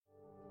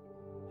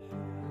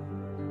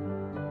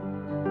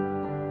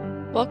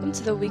Welcome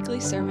to the weekly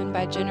sermon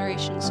by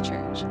Generations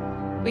Church.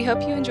 We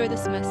hope you enjoy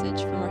this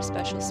message from our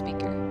special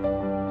speaker.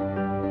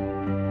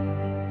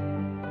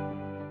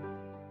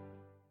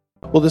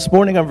 Well, this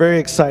morning I'm very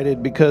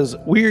excited because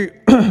we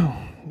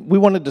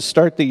wanted to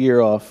start the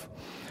year off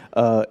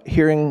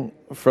hearing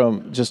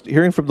from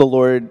the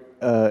Lord,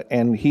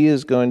 and He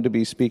is going to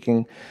be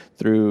speaking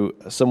through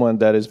someone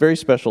that is very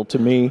special to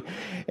me,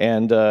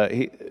 and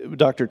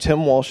Dr.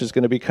 Tim Walsh is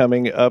going to be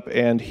coming up,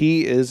 and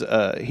he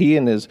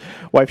and his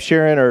wife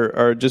Sharon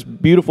are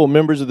just beautiful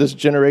members of this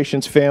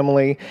generation's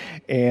family.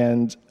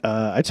 And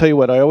I tell you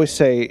what, I always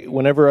say,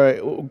 whenever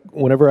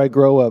I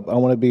grow up, I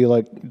want to be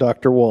like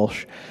Dr.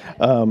 Walsh.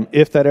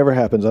 If that ever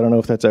happens, I don't know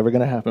if that's ever going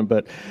to happen,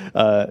 but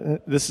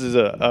this is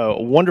a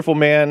wonderful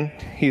man.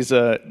 He's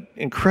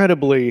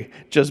incredibly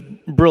just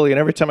brilliant.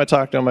 Every time I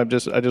talk to him, I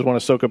just want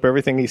to soak up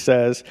everything he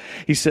says.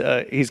 He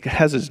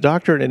has his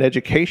doctorate in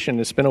education.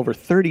 It's been over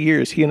 30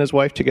 years, he and his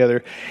wife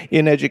together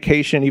in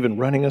education, even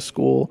running a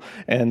school.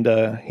 And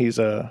he's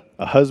a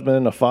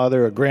husband, a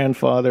father, a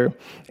grandfather.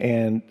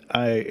 And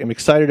I am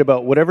excited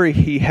about whatever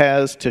he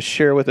has to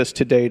share with us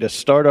today to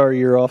start our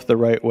year off the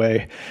right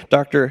way.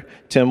 Dr.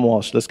 Tim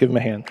Walsh, let's give him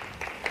a hand.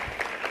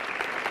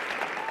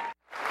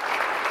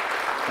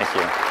 Thank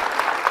you.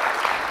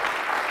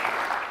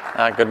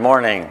 Good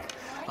morning.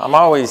 I'm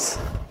always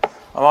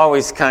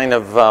kind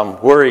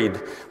of worried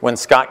when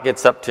Scott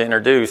gets up to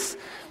introduce,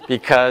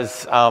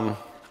 because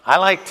I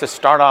like to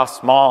start off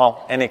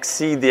small and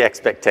exceed the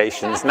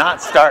expectations,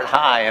 not start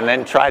high and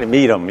then try to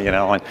meet them,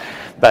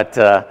 But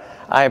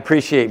I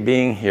appreciate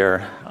being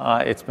here.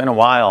 It's been a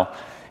while.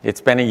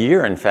 It's been a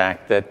year, in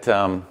fact, that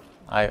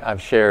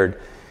I've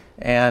shared.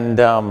 And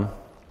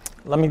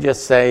let me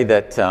just say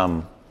that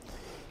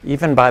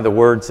even by the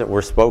words that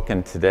were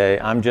spoken today,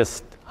 I'm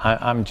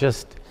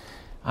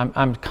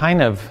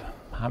kind of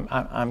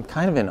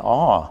in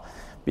awe,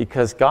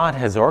 because God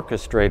has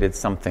orchestrated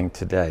something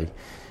today,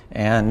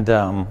 and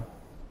I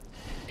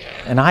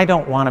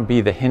don't want to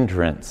be the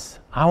hindrance.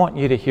 I want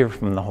you to hear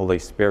from the Holy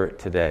Spirit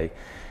today,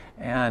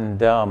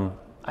 and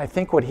I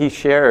think what He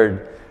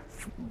shared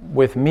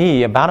with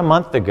me about a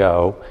month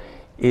ago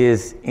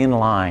is in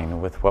line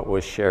with what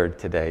was shared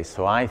today.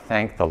 So I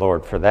thank the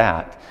Lord for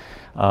that.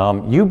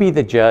 You be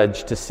the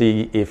judge to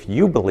see if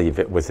you believe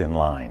it was in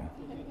line.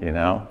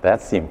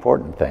 That's the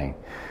important thing.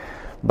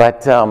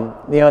 But,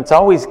 it's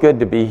always good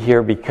to be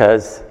here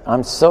because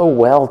I'm so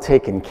well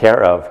taken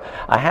care of.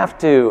 I have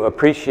to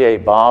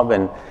appreciate Bob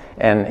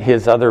and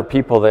his other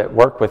people that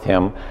work with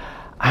him.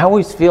 I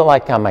always feel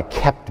like I'm a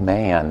kept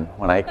man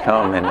when I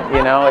come, and,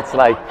 it's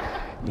like,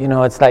 do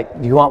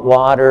you want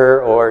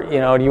water, or,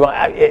 do you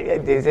want,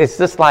 it's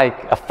just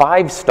like a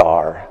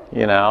 5-star,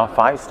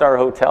 5-star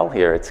hotel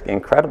here. It's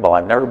incredible.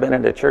 I've never been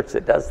in a church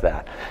that does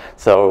that.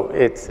 So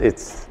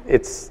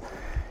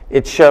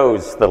it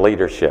shows the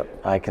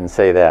leadership, I can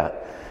say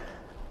that.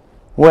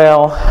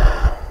 Well,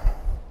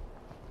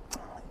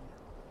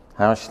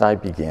 how should I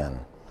begin?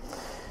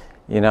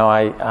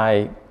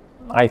 I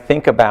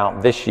think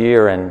about this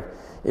year, and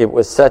it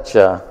was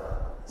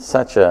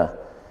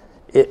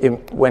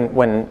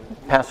when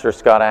Pastor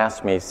Scott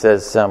asked me, he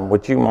says,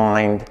 would you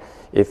mind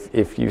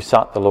if you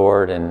sought the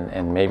Lord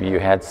and maybe you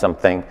had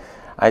something?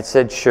 I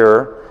said,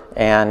 sure.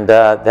 And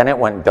then it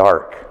went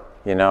dark,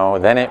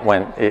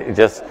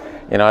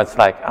 it's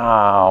like,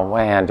 oh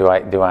man, do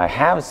I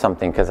have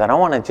something? Because I don't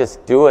want to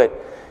just do it,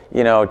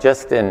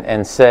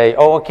 and say,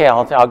 oh, okay,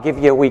 I'll give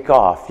you a week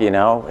off,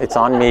 it's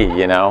on me,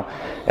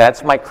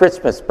 That's my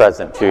Christmas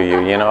present to you,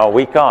 a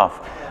week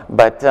off.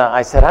 But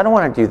I said, I don't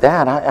want to do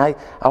that. I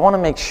want to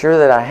make sure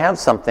that I have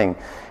something.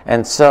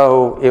 And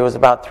so it was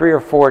about 3 or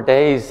 4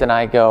 days, and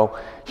I go,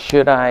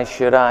 should I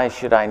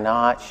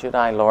not? Should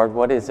I, Lord?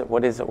 What is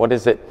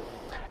it?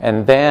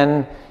 And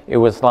then it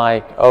was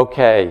like,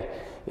 okay,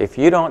 if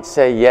you don't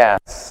say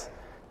yes,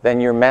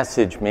 then your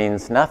message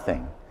means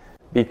nothing.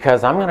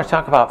 Because I'm going to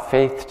talk about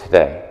faith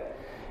today.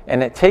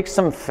 And it takes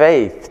some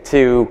faith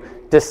to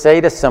say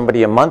to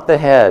somebody a month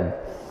ahead,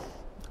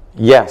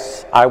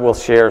 yes, I will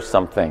share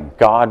something.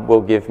 God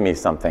will give me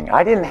something.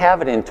 I didn't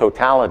have it in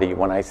totality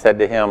when I said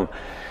to him,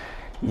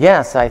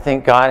 yes, I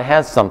think God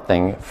has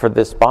something for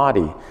this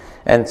body.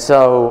 And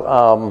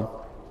so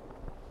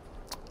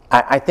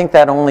I think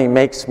that only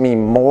makes me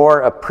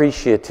more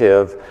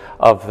appreciative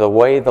of the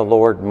way the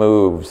Lord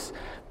moves,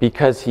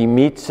 because He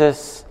meets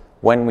us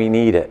when we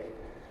need it.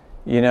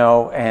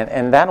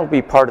 And that'll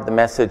be part of the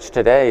message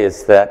today,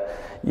 is that,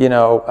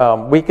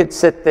 we could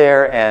sit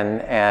there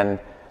and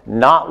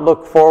not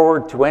look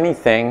forward to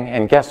anything,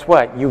 and guess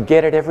what? You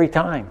get it every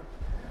time.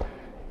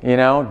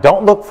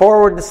 Don't look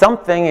forward to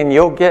something and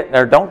you'll get,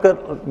 or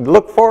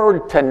look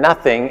forward to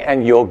nothing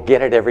and you'll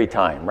get it every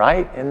time,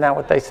 right? Isn't that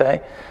what they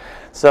say?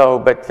 So,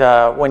 but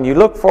when you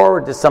look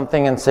forward to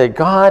something and say,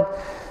 God,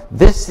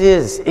 this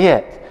is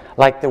it,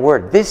 like the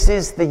word, this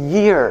is the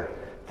year,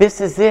 this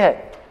is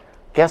it.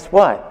 Guess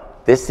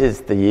what? This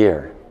is the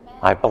year.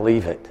 I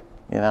believe it,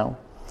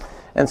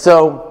 And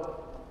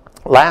so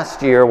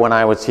last year when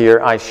I was here,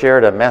 I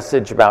shared a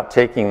message about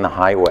taking the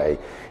highway.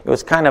 It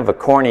was kind of a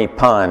corny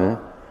pun,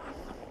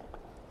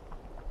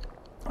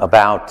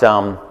 about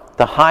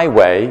the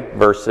highway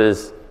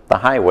versus the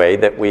highway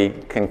that we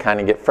can kind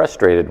of get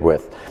frustrated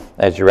with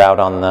as you're out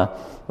on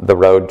the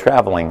road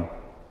traveling.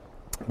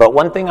 But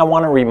one thing I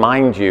want to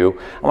remind you,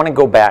 I want to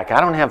go back.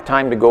 I don't have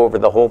time to go over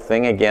the whole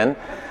thing again,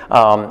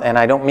 and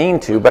I don't mean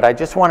to, but I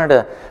just wanted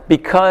to,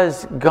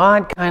 because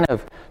God kind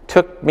of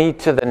took me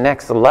to the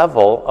next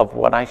level of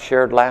what I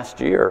shared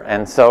last year.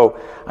 And so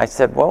I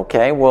said,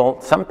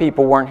 some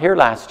people weren't here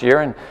last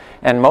year,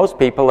 and most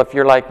people, if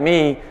you're like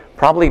me,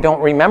 probably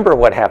don't remember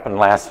what happened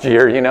last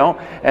year, you know?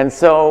 And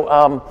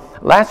so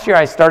last year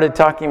I started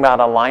talking about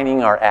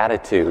aligning our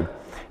attitude.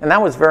 And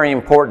that was very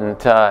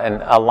important,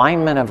 an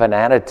alignment of an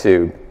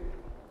attitude.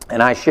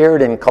 And I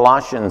shared in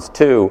Colossians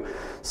 2,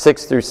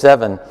 6 through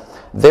 7,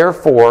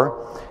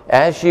 therefore,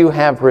 as you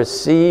have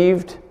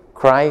received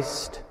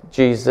Christ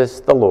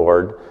Jesus the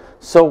Lord,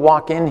 so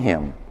walk in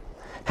him,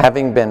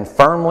 having been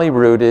firmly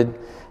rooted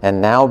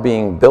and now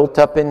being built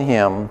up in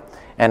him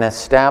and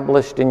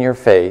established in your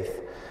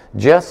faith,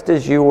 just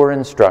as you were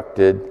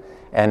instructed,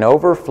 and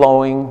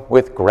overflowing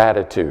with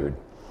gratitude.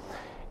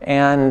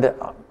 And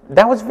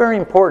that was very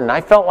important.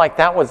 I felt like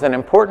that was an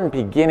important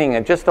beginning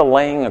and just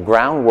laying a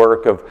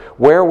groundwork of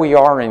where we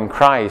are in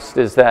Christ,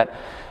 is that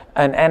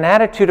an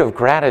attitude of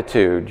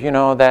gratitude. You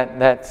know,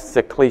 that's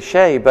a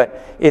cliche,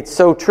 but it's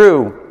so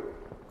true.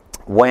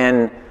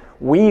 When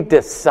we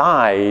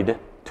decide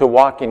to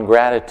walk in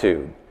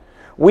gratitude,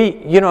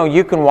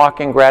 you can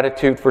walk in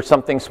gratitude for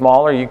something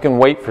small, or you can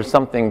wait for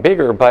something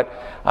bigger, but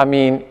I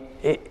mean,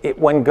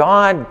 when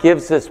God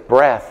gives us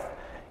breath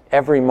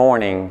every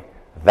morning,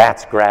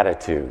 that's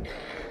gratitude.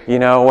 You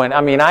know,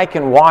 I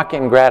can walk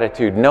in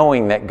gratitude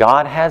knowing that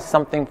God has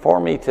something for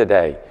me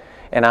today,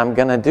 and I'm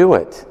going to do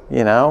it,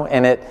 you know,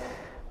 and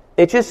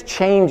it just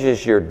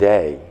changes your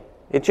day.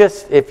 It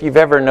just, if you've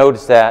ever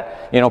noticed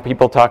that, you know,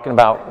 people talk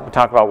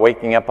about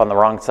waking up on the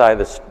wrong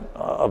side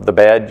of the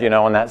bed, you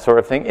know, and that sort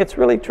of thing. It's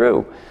really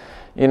true.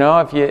 You know,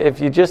 if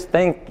you just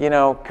think, you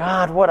know,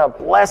 God, what a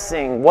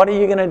blessing. What are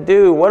you going to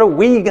do? What are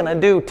we going to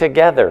do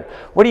together?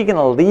 What are you going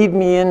to lead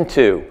me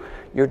into?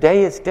 Your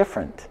day is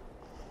different.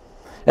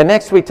 And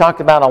next we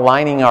talked about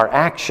aligning our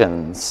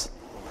actions.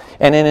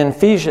 And in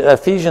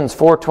Ephesians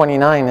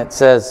 4:29 it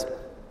says,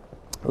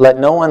 let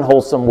no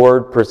unwholesome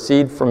word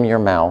proceed from your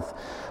mouth,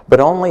 but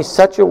only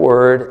such a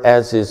word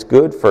as is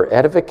good for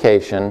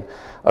edification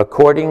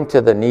according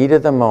to the need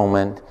of the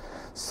moment,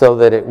 so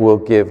that it will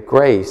give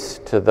grace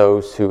to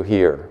those who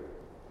hear.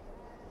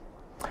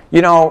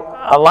 You know,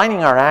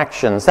 aligning our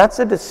actions, that's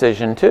a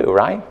decision too,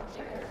 right?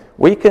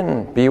 We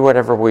can be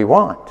whatever we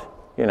want,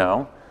 you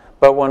know.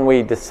 But when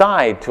we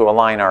decide to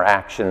align our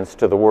actions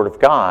to the Word of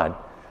God,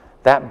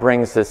 that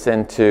brings us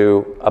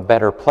into a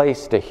better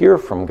place to hear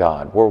from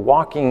God. We're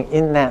walking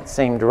in that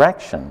same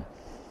direction.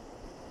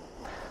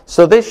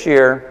 So this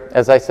year,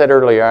 as I said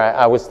earlier,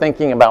 I was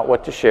thinking about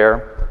what to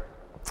share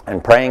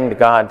and praying to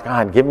God,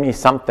 God, give me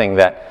something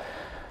that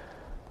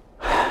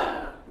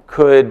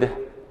could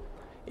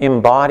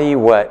embody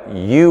what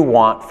you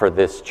want for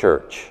this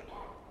church.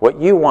 What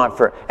you want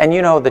for, and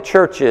you know, the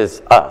church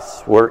is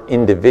us. We're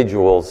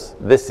individuals.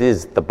 This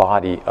is the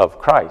body of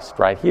Christ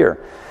right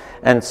here.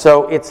 And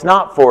so it's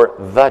not for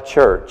the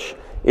church,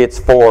 it's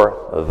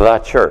for the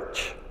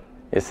church.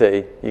 You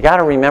see, you got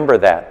to remember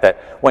that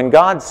when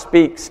God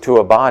speaks to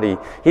a body,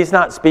 He's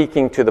not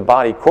speaking to the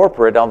body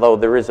corporate, although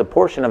there is a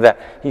portion of that.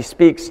 He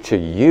speaks to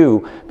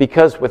you,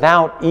 because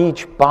without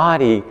each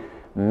body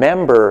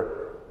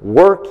member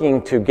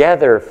working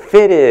together,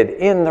 fitted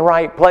in the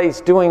right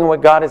place, doing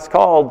what God has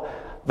called,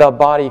 the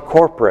body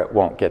corporate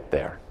won't get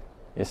there,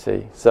 you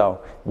see. So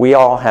we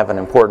all have an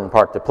important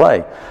part to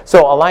play.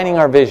 So aligning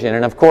our vision,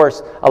 and of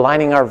course,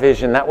 aligning our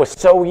vision, that was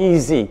so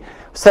easy,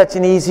 such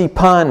an easy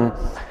pun.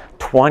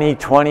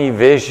 2020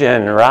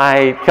 vision,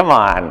 right? Come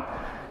on.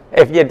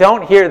 If you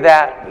don't hear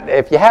that,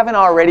 if you haven't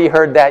already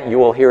heard that, you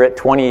will hear it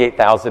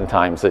 28,000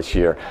 times this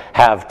year.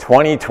 Have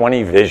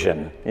 2020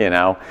 vision, you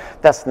know.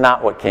 That's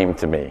not what came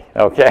to me,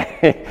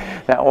 okay?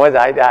 That was,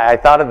 I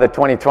thought of the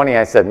 2020,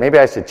 I said, maybe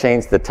I should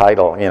change the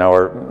title, you know,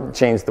 or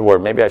change the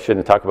word. Maybe I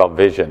shouldn't talk about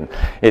vision.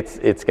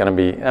 It's going to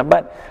be,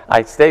 but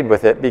I stayed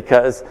with it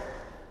because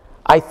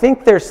I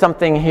think there's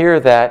something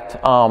here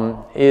that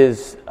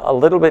is a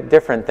little bit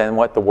different than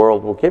what the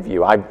world will give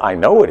you. I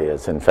know it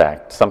is, in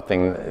fact,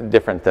 something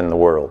different than the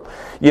world.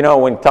 You know,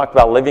 when we talk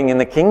about living in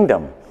the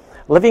kingdom,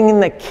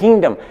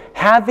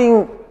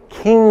 having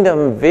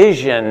kingdom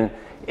vision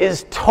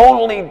is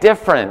totally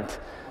different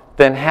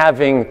than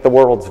having the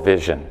world's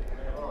vision.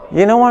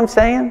 You know what I'm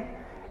saying?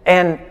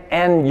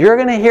 And you're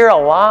going to hear a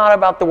lot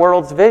about the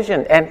world's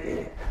vision.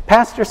 And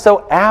Pastor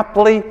so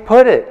aptly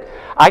put it.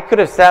 I could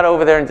have sat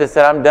over there and just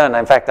said, I'm done.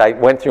 In fact, I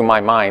went through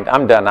my mind,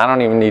 I'm done. I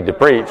don't even need to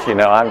preach, you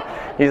know.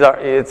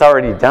 It's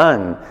already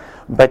done.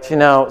 But, you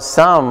know,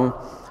 some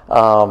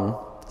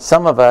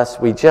of us,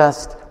 we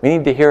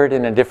need to hear it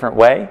in a different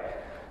way.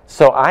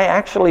 So I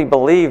actually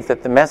believe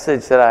that the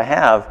message that I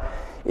have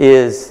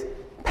is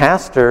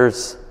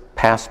pastor's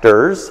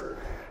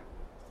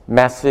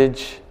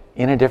message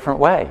in a different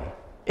way.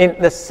 In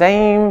the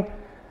same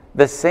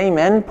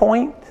end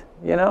point,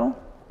 you know,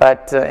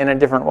 but in a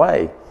different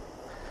way.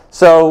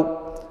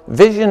 So,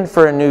 vision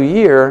for a new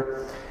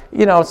year,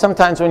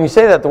 sometimes when you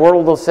say that, the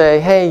world will say,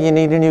 hey, you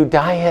need a new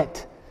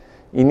diet.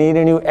 You need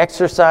a new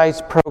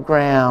exercise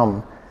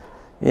program.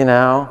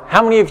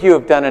 How many of you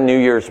have done a New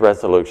Year's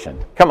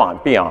resolution? Come on,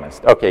 be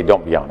honest. Okay,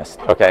 don't be honest,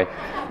 okay?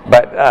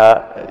 But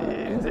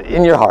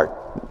in your heart,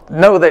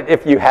 know that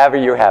if you have or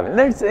you haven't.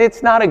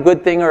 It's not a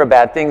good thing or a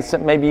bad thing. So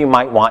maybe you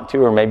might want to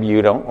or maybe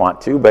you don't want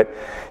to. But,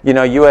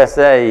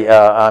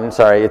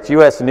 it's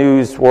U.S.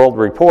 News World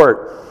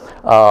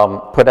Report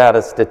put out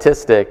a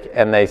statistic,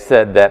 and they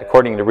said that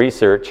according to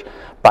research,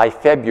 by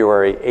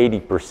February,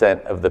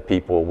 80% of the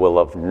people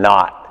will have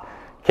not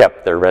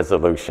kept their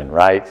resolution,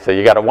 right? So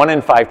you got a 1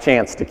 in 5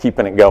 chance to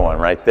keeping it going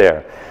right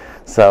there.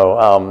 So,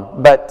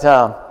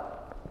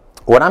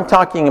 what I'm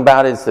talking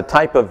about is the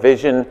type of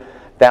vision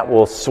that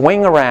will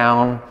swing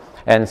around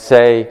and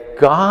say,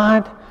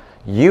 God,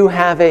 you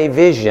have a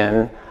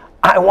vision.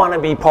 I want to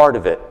be part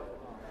of it.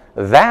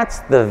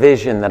 That's the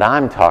vision that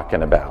I'm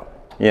talking about,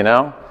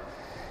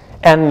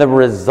 And the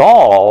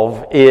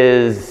resolve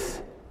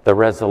is the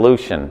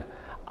resolution.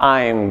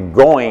 I'm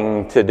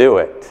going to do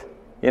it.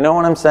 You know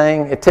what I'm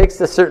saying? It takes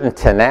a certain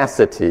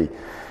tenacity,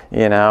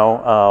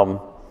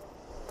 Now,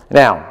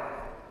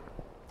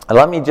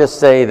 let me just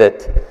say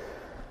that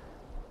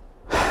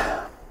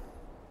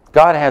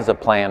God has a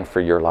plan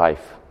for your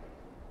life.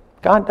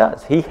 God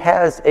does. He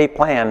has a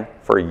plan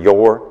for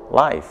your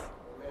life.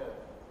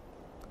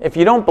 If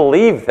you don't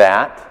believe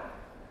that,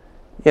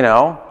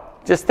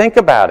 just think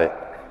about it.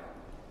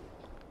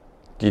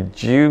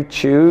 Did you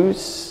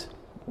choose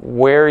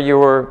where you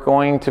were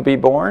going to be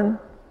born?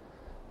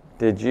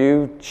 Did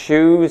you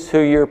choose who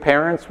your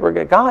parents were?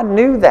 God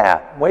knew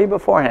that way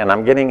beforehand.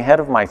 I'm getting ahead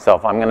of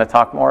myself. I'm going to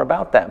talk more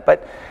about that.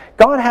 But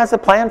God has a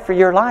plan for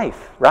your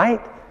life,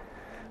 right?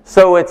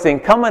 So it's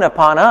incumbent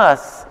upon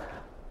us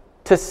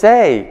to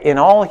say in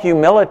all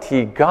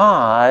humility,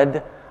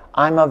 God,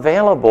 I'm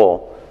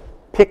available.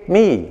 Pick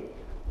me.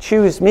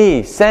 Choose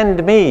me.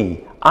 Send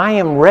me. I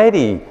am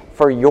ready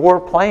for your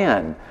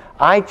plan.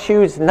 I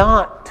choose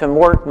not to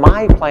work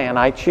my plan.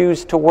 I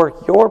choose to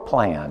work your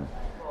plan.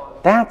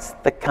 That's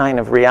the kind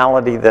of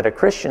reality that a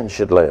Christian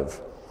should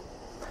live.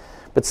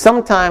 But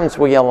sometimes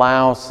we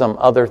allow some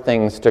other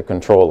things to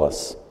control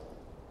us.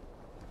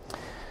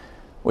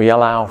 We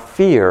allow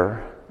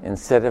fear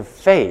instead of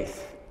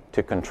faith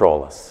to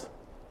control us.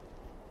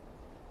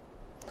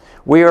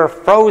 We are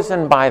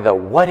frozen by the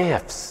what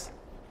ifs.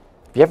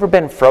 Have you ever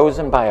been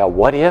frozen by a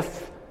what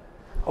if?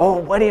 Oh,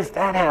 what if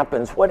that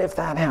happens? What if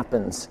that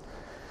happens?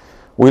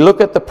 We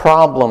look at the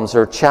problems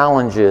or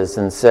challenges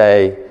and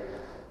say,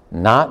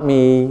 not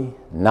me,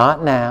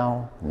 not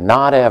now,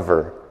 not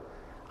ever.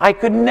 I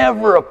could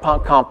never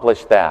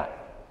accomplish that.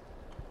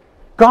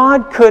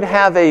 God could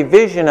have a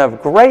vision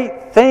of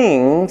great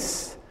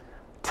things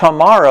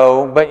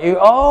tomorrow, but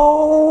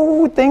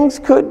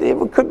it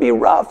could be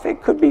rough,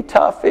 it could be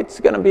tough, it's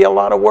going to be a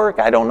lot of work.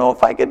 I don't know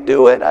if I could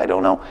do it, I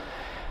don't know.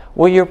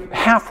 Well, you're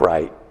half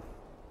right.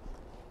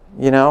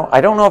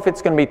 I don't know if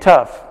it's going to be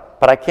tough,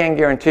 but I can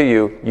guarantee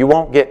you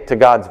won't get to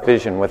God's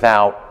vision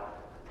without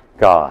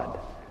God.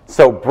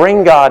 So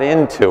bring God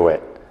into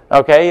it,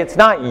 okay? It's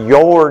not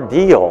your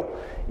deal.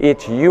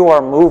 It's you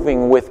are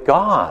moving with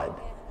God,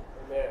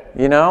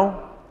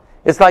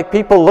 It's like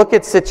people look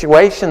at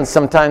situations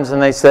sometimes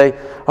and they say,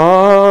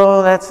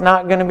 oh, that's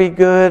not going to be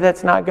good.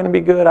 That's not going to be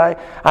good. I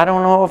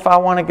don't know if I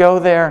want to go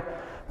there.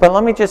 But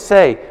let me just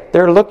say,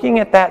 they're looking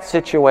at that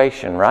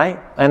situation, right?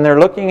 And they're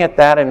looking at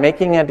that and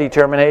making a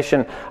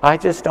determination. I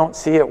just don't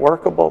see it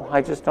workable.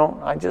 I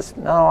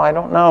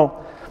don't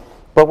know.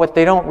 But what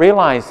they don't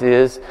realize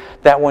is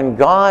that when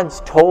God's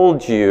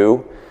told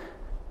you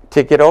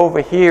to get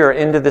over here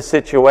into the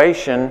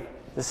situation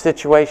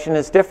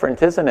is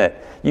different, isn't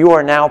it? You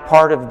are now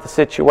part of the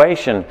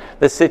situation.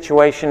 The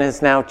situation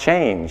is now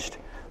changed.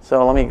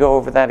 So let me go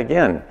over that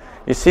again.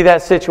 You see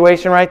that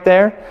situation right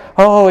there?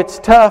 Oh, it's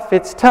tough.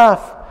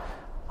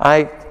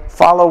 I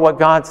follow what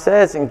God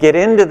says and get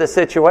into the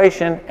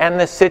situation, and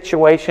the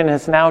situation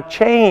has now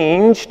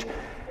changed.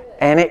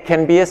 And it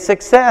can be a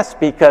success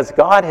because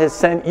God has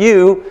sent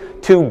you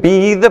to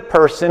be the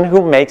person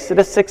who makes it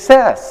a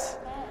success.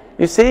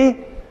 You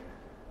see?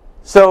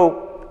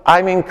 So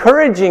I'm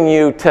encouraging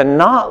you to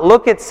not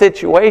look at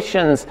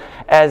situations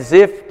as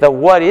if the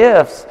what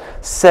ifs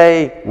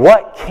say,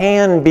 what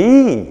can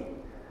be?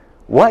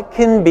 What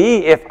can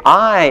be if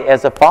I,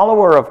 as a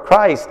follower of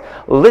Christ,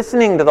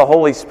 listening to the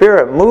Holy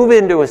Spirit, move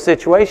into a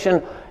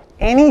situation?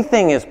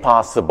 Anything is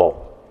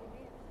possible.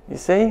 You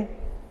see?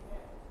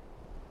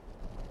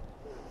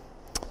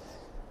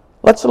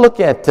 Let's look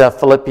at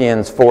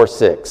Philippians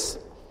 4:6,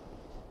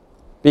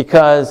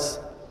 because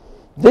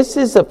this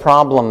is a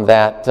problem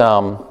that,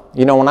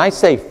 when I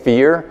say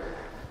fear,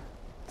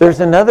 there's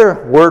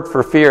another word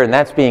for fear, and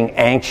that's being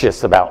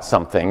anxious about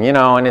something,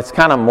 and it's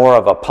kind of more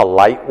of a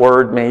polite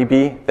word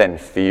maybe than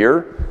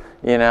fear.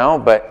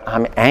 but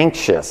I'm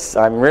anxious.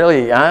 I'm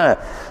really,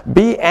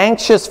 be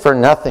anxious for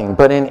nothing,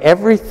 but in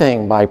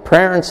everything by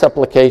prayer and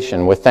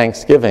supplication with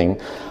thanksgiving,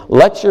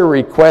 let your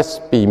requests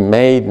be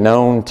made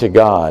known to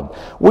God.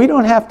 We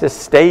don't have to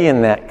stay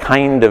in that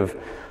kind of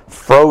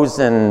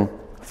frozen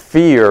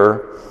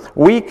fear.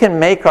 We can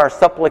make our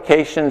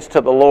supplications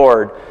to the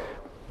Lord,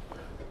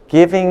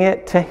 giving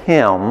it to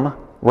Him,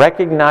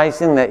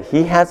 recognizing that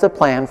He has a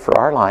plan for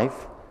our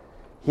life.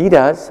 He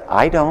does.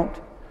 I don't.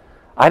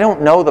 I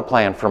don't know the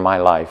plan for my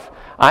life.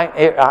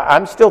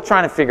 I'm still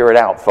trying to figure it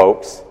out,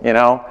 folks. And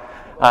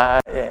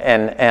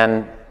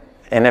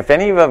if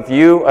any of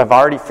you have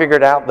already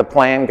figured out the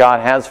plan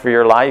God has for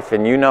your life,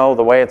 and you know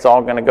the way it's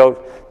all going to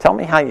go, tell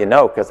me how you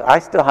know, because I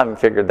still haven't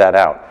figured that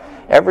out.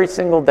 Every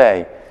single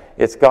day,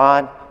 it's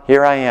God.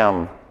 Here I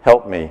am.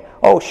 Help me.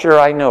 Oh, sure,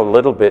 I know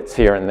little bits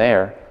here and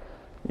there.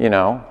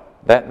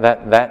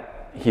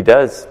 That He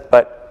does,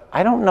 but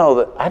I don't know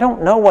that. I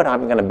don't know what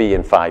I'm going to be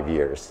in 5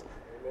 years.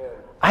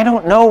 I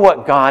don't know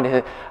what God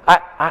is.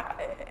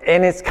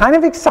 And it's kind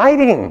of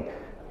exciting,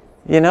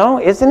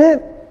 isn't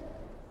it?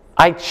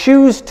 I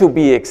choose to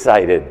be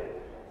excited.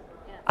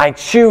 I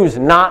choose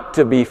not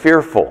to be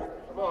fearful.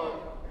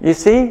 You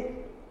see?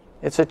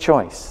 It's a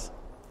choice.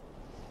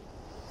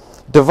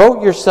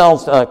 Devote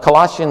yourselves,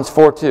 Colossians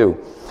 4:2.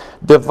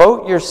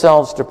 Devote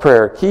yourselves to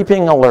prayer,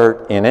 keeping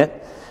alert in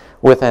it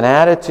with an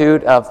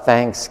attitude of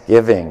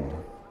thanksgiving.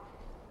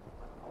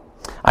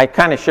 I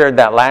kind of shared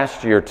that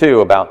last year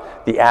too,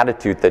 about the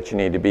attitude that you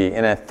need to be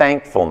in a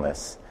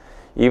thankfulness.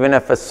 Even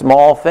if a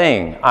small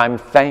thing, I'm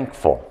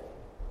thankful.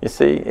 You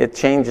see, it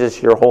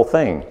changes your whole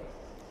thing.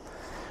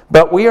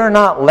 But we are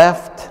not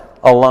left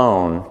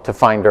alone to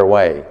find our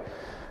way.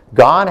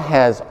 God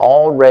has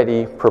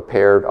already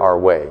prepared our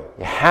way.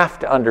 You have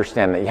to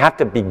understand that. You have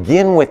to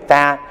begin with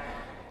that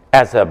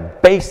as a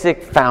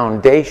basic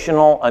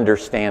foundational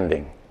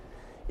understanding.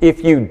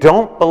 If you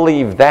don't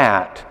believe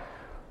that,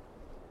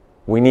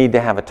 we need to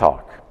have a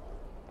talk,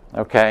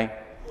 okay?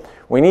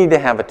 We need to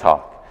have a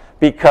talk,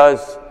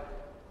 because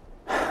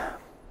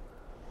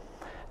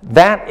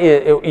that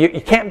is, you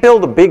can't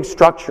build a big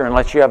structure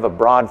unless you have a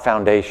broad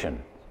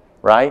foundation,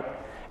 right?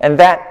 And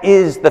that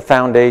is the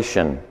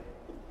foundation,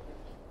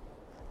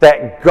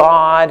 that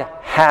God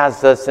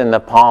has us in the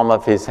palm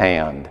of His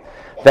hand,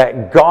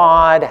 that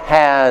God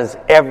has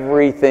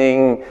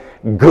everything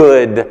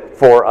good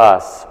for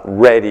us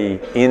ready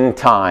in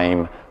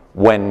time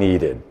when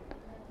needed.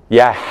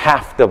 You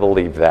have to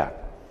believe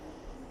that.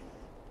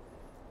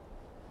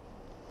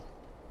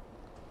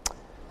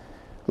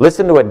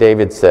 Listen to what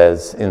David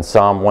says in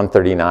Psalm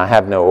 139. I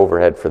have no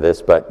overhead for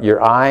this, but your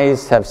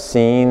eyes have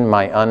seen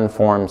my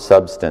unformed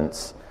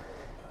substance,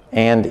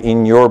 and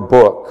in your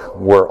book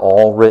were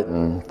all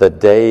written the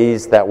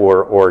days that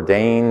were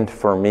ordained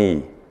for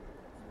me,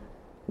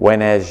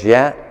 when as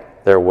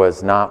yet there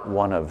was not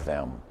one of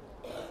them.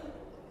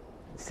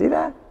 See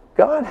that?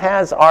 God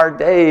has our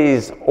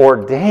days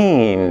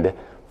ordained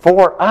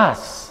for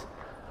us,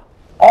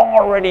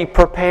 already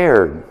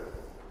prepared.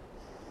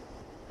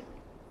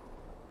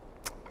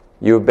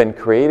 You have been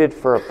created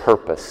for a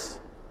purpose.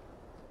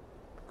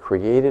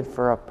 Created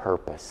for a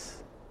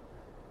purpose.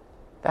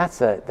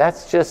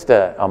 That's just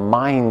a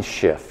mind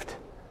shift.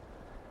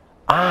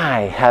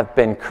 I have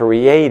been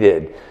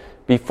created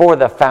before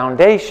the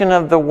foundation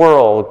of the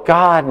world.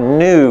 God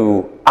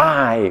knew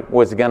I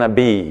was going to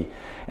be,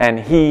 and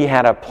He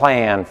had a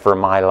plan for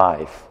my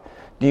life.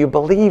 Do you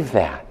believe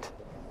that?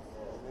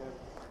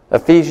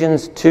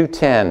 Ephesians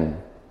 2:10,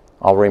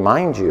 I'll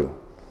remind you.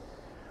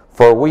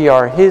 For we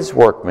are His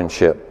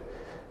workmanship,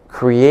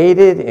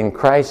 created in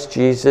Christ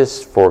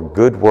Jesus for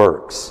good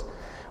works,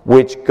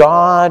 which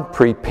God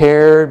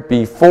prepared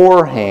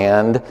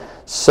beforehand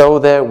so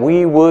that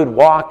we would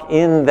walk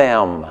in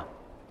them.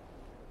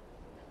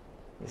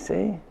 You see?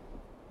 You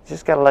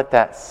just got to let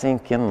that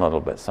sink in a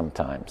little bit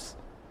sometimes.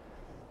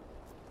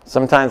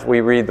 Sometimes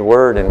we read the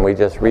Word and we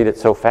just read it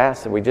so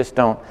fast that we just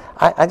don't.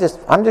 I'm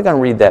just going to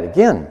read that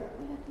again.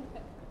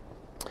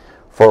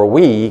 For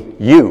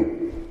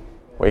you,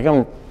 we're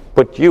going to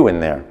put you in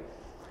there.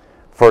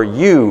 For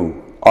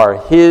you are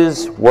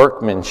His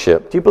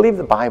workmanship. Do you believe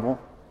the Bible,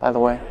 by the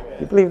way?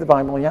 Do you believe the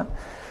Bible? Yeah.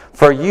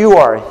 For you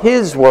are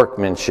His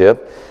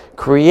workmanship,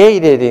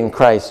 created in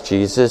Christ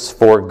Jesus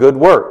for good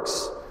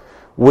works,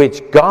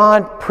 which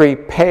God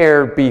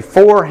prepared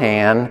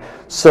beforehand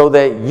so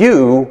that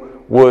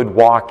you would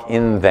walk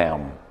in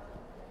them.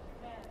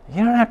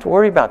 You don't have to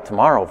worry about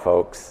tomorrow,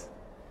 folks.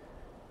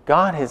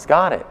 God has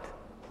got it.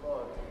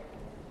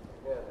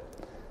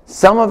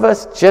 Some of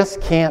us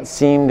just can't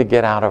seem to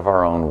get out of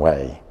our own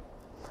way.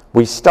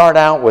 We start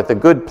out with a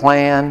good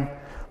plan,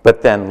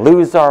 but then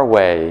lose our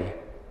way,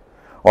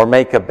 or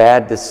make a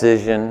bad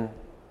decision,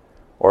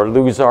 or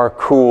lose our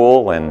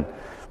cool and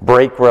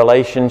break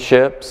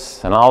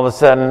relationships, and all of a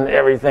sudden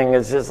everything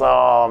is just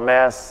all a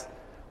mess,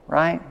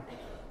 right?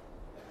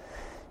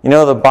 You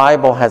know, the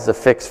Bible has a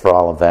fix for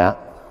all of that.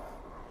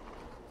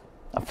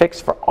 A fix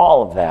for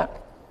all of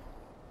that.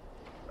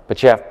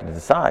 But you have to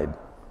decide.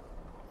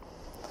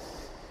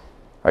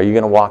 Are you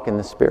going to walk in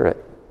the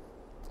Spirit?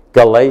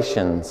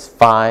 Galatians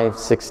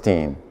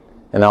 5:16.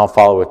 And I'll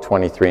follow with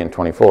 23 and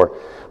 24.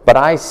 But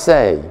I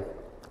say,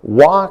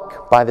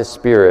 walk by the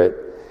Spirit,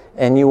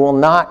 and you will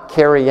not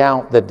carry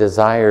out the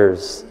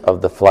desires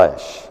of the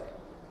flesh.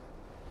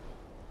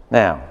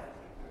 Now,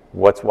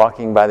 what's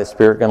walking by the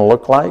Spirit going to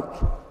look like?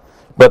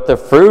 But the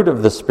fruit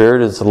of the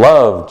Spirit is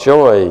love,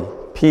 joy,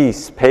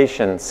 peace,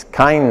 patience,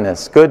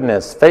 kindness,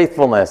 goodness,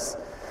 faithfulness,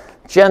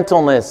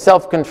 gentleness,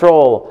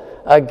 self-control.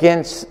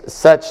 Against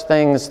such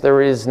things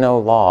there is no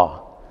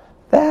law.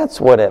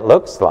 That's what it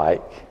looks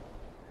like.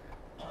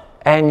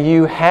 And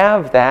you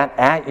have that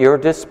at your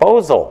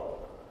disposal.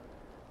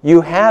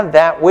 You have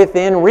that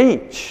within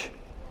reach.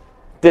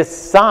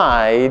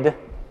 Decide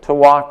to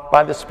walk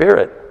by the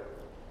Spirit.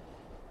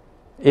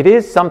 It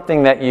is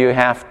something that you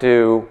have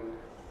to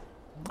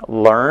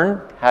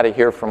learn how to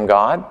hear from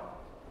God.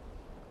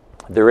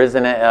 There is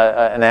an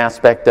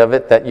aspect of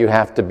it that you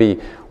have to be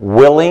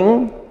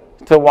willing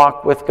to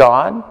walk with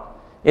God.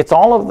 It's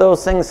all of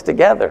those things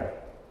together,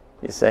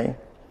 you see.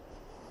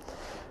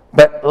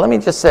 But let me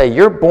just say,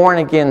 your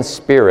born-again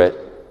spirit,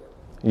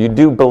 you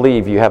do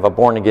believe you have a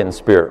born-again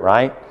spirit,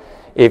 right?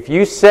 If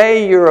you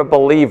say you're a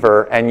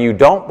believer and you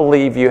don't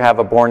believe you have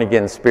a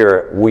born-again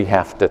spirit, we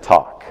have to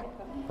talk,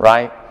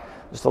 right?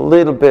 There's a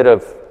little bit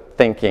of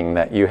thinking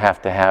that you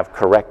have to have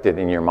corrected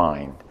in your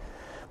mind.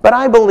 But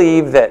I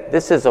believe that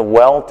this is a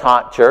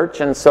well-taught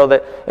church, and so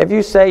that if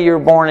you say you're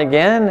born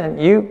again,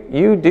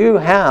 you do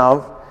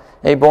have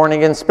a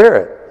born-again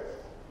spirit.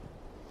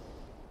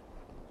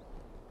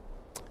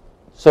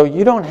 So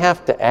you don't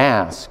have to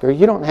ask, or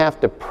you don't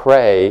have to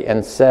pray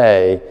and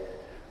say,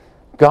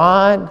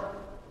 God,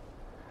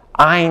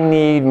 I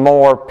need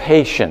more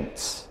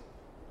patience.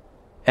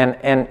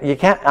 And you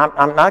can't.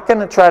 I'm not going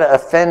to try to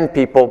offend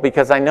people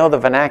because I know the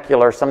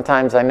vernacular.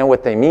 Sometimes I know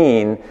what they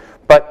mean,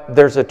 but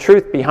there's a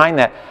truth behind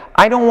that.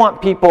 I don't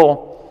want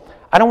people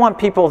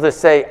to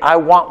say, I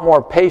want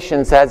more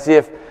patience, as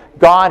if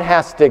God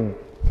has to,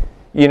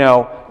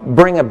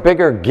 bring a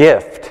bigger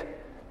gift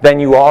than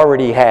you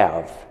already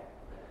have.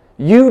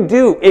 You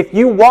do. If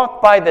you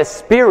walk by the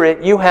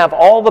Spirit, you have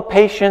all the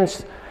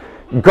patience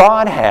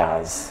God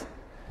has,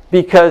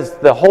 because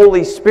the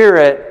Holy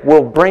Spirit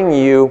will bring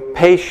you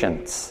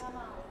patience.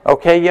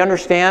 Okay, you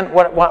understand?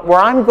 Where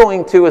I'm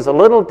going to is a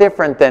little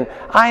different than,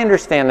 I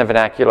understand the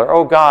vernacular.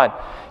 Oh God,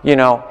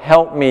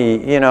 help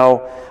me,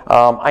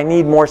 I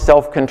need more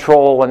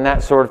self-control and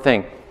that sort of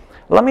thing.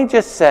 Let me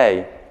just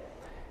say,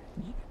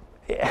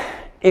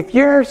 if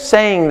you're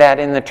saying that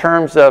in the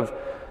terms of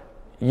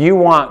you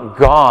want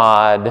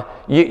God,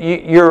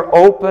 you're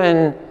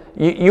open,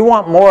 you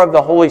want more of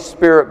the Holy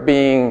Spirit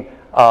being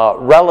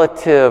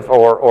relative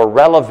or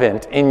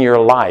relevant in your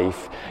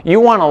life.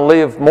 You want to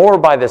live more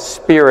by the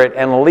Spirit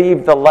and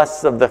leave the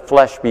less of the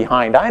flesh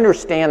behind. I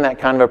understand that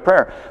kind of a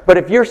prayer. But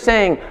if you're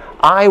saying,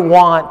 I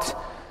want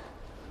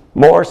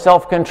more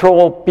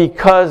self-control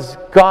because,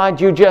 God,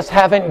 you just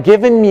haven't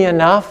given me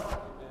enough,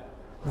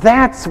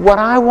 that's what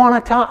I want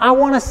to tell. I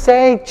want to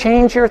say,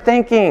 change your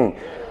thinking.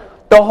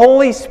 The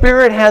Holy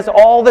Spirit has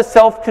all the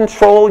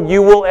self-control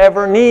you will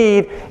ever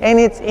need, and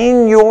it's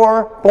in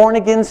your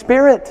born-again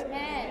spirit.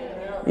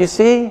 You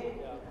see?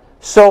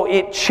 So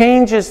it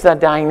changes the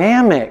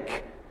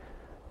dynamic,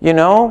 I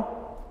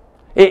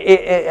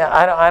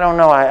don't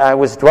know. I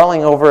was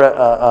dwelling over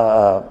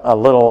a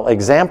little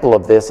example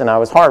of this, and I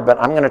was hard, but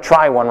I'm going to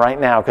try one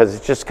right now because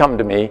it's just come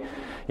to me.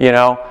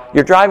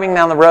 You're driving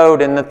down the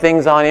road and the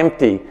thing's on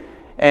empty.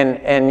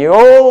 And you,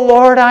 oh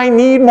Lord, I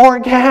need more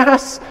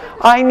gas.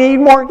 I need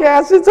more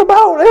gas. It's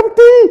about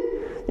empty.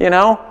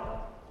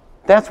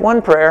 That's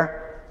one prayer.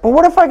 But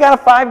what if I got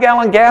a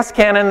 5-gallon gas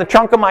can in the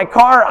trunk of my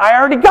car? I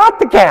already got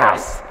the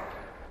gas.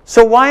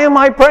 So why am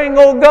I praying,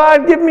 oh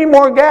God, give me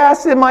more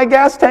gas, and my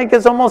gas tank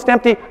is almost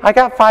empty? I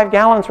got 5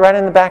 gallons right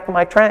in the back of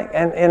my trunk,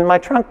 and in my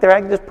trunk there,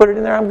 I can just put it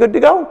in there, I'm good to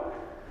go.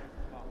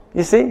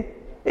 You see?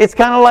 It's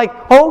kind of like,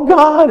 oh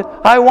God,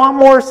 I want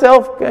more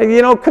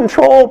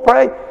control,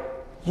 pray.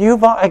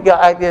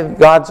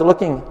 God's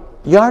looking,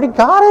 you already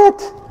got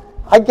it.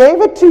 I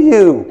gave it to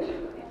you.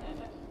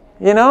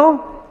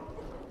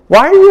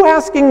 Why are you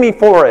asking me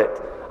for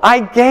it? I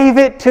gave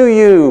it to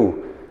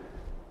you.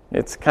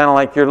 It's kind of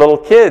like your little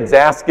kids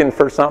asking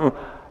for something.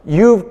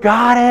 You've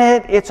got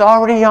it. It's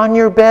already on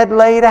your bed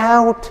laid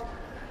out.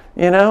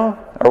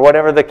 Or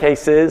whatever the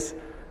case is.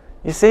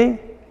 You see? You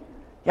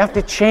have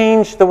to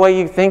change the way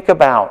you think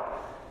about.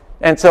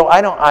 And so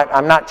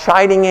I'm not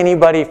chiding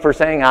anybody for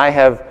saying I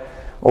have,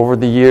 over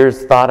the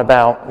years, thought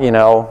about,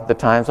 the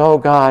times, oh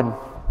God,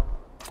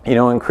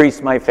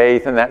 increase my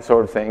faith and that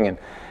sort of thing.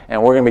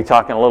 And we're going to be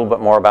talking a little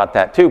bit more about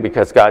that too,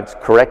 because God's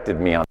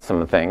corrected me on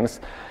some things.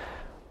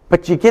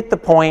 But you get the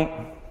point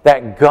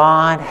that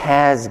God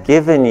has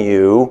given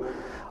you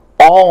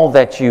all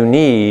that you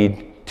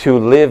need to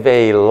live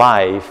a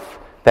life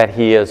that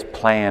He has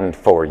planned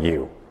for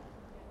you.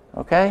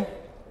 Okay?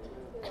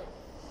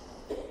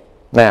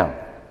 Now,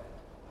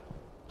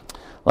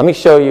 let me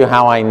show you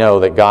how I know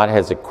that God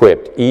has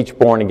equipped each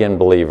born-again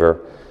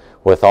believer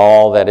with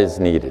all that is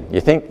needed.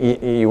 You think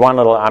you want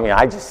a little,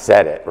 I just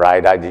said it,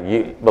 right?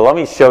 But let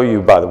me show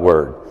you by the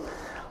Word.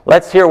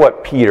 Let's hear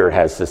what Peter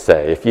has to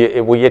say.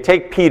 Will you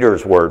take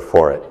Peter's word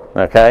for it,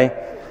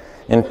 okay?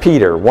 In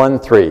Peter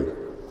 1:3,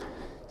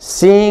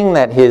 seeing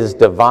that his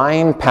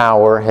divine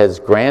power has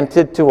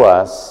granted to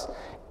us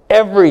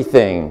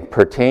everything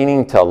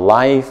pertaining to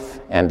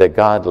life and to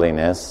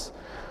godliness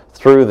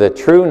through the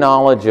true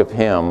knowledge of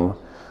him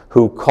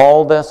who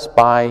called us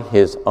by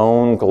his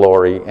own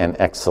glory and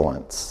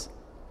excellence.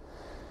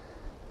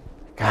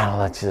 God,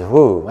 let's just,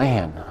 whoo,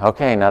 man.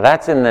 Okay, now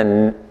that's in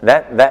the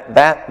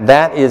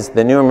that is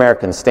the New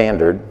American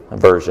Standard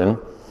version,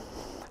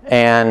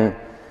 and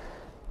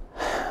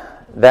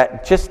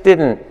that just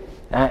didn't.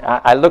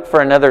 I looked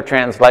for another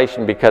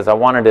translation because I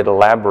wanted it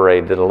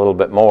elaborated a little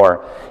bit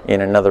more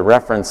in another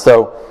reference.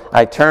 So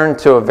I turned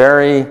to a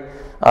very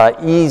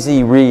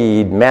easy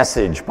read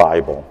Message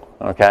Bible.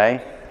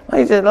 Okay,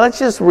 let's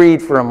just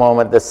read for a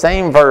moment the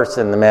same verse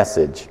in the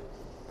Message.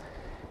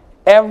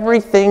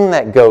 Everything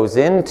that goes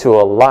into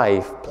a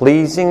life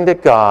pleasing to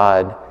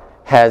God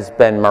has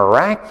been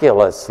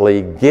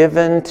miraculously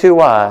given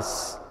to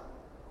us.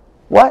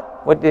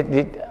 What?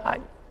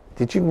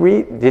 Did you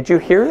read? Did you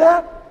hear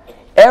that?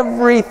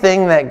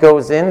 Everything that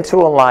goes into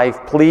a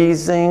life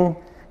pleasing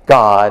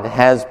God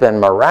has been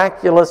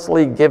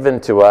miraculously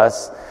given to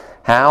us.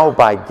 How?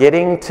 By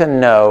getting to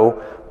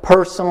know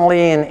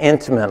personally and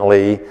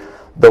intimately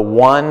the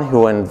one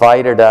who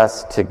invited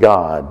us to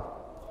God.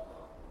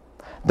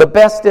 The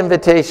best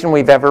invitation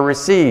we've ever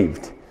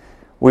received.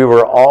 We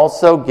were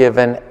also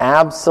given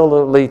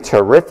absolutely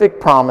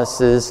terrific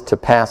promises to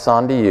pass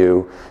on to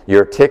you,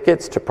 your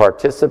tickets to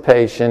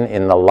participation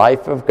in the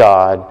life of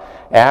God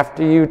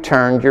after you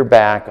turned your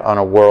back on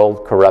a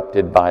world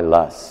corrupted by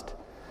lust.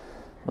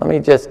 Let me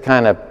just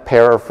kind of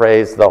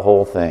paraphrase the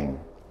whole thing,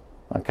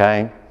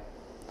 okay?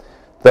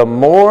 The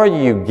more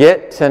you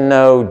get to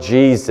know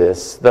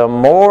Jesus, the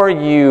more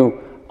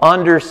you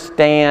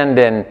understand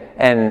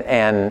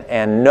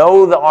and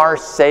know our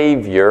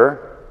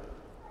Savior,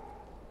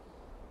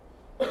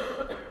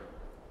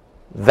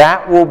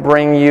 that will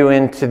bring you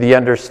into the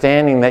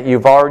understanding that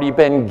you've already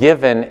been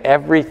given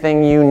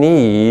everything you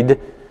need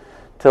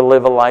to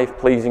live a life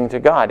pleasing to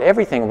God.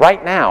 Everything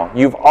right now,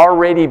 you've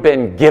already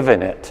been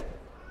given it.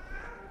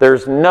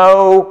 There's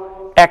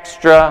no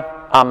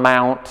extra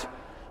amount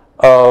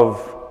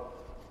of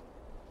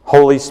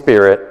Holy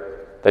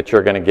Spirit that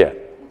you're going to get.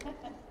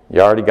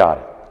 You already got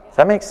it. Does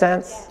that make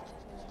sense?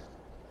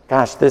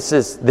 Gosh,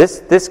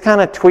 this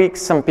kind of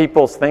tweaks some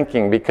people's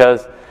thinking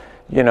because,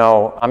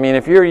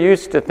 if you're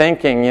used to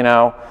thinking,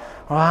 well,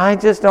 I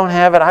just don't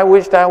have it. I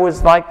wished I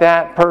was like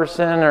that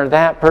person or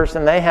that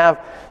person. They have,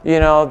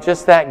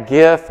 just that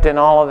gift and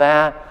all of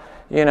that,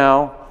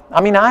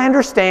 I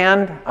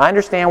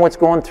understand what's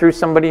going through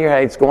somebody's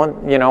head. It's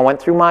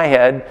went through my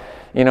head,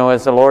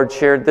 as the Lord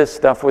shared this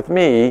stuff with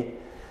me.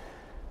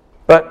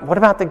 But what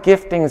about the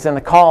giftings and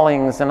the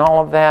callings and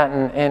all of that?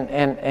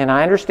 And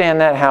I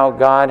understand that, how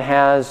God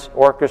has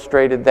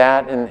orchestrated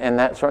that and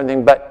that sort of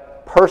thing.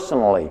 But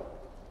personally,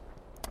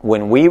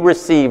 when we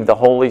receive the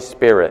Holy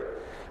Spirit,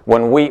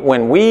 when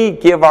we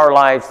give our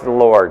lives to the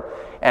Lord,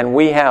 and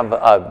we have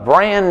a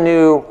brand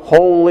new,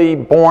 holy,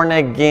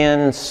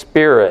 born-again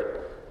spirit,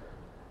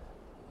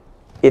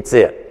 it's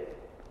it.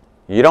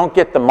 You don't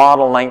get the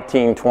model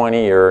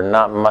 1920 or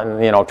not,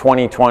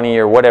 2020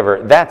 or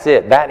whatever. That's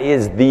it. That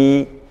is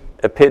the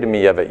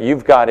epitome of it.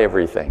 You've got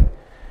everything.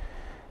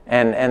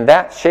 And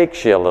that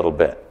shakes you a little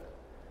bit.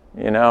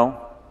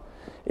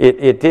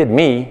 It did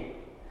me,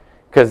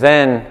 because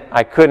then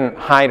I couldn't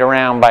hide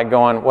around by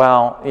going,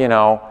 well,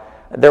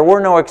 there were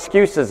no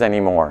excuses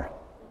anymore.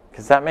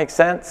 Does that make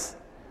sense?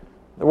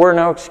 There were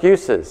no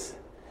excuses.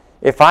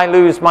 If I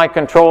lose my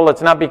control,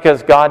 it's not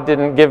because God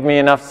didn't give me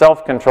enough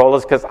self-control,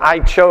 it's because I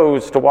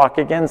chose to walk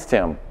against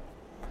Him.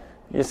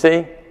 You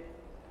see?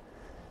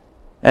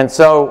 And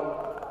so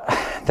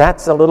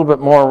that's a little bit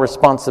more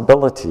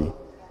responsibility,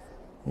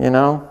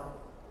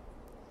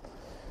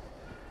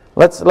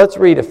 Let's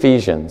read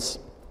Ephesians.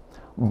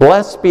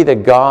 Blessed be the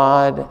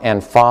God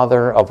and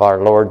Father of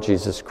our Lord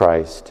Jesus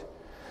Christ,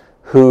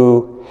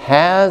 who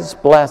has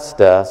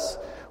blessed us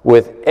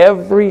with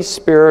every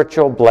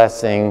spiritual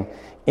blessing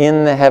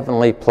in the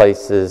heavenly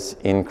places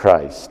in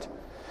Christ,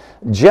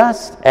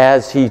 just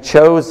as He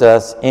chose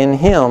us in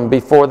Him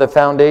before the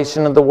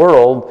foundation of the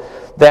world,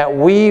 that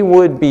we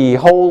would be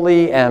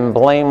holy and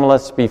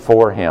blameless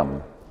before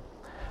Him.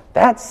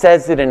 That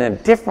says it in a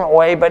different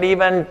way, but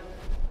even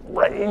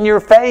right in your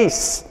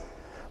face.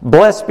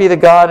 Blessed be the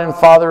God and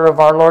Father of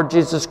our Lord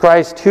Jesus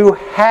Christ, who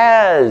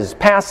has,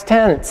 past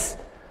tense,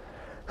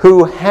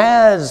 who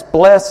has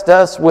blessed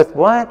us with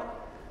what?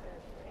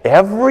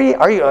 Every?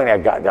 Are you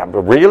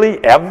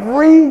really?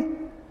 Every?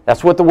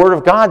 That's what the Word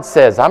of God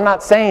says. I'm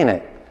not saying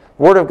it.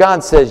 The Word of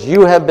God says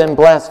you have been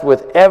blessed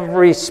with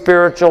every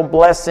spiritual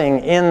blessing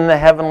in the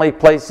heavenly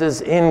places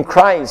in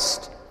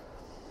Christ.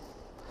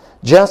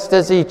 Just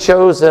as He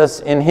chose us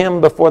in Him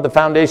before the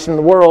foundation of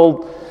the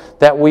world,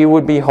 that we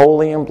would be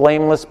holy and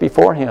blameless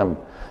before Him.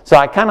 So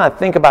I kind of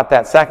think about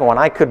that second one.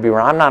 I could be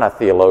wrong. I'm not a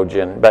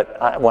theologian,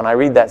 but when I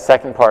read that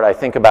second part, I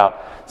think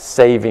about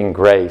saving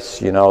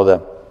grace.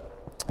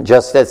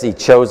 Just as he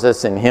chose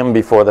us in him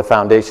before the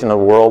foundation of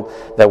the world,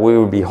 that we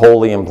would be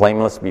holy and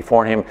blameless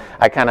before him.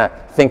 I kind of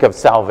think of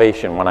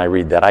salvation when I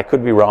read that. I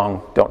could be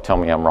wrong. Don't tell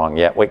me I'm wrong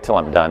yet. Wait till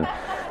I'm done.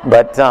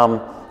 But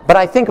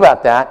I think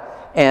about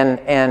that,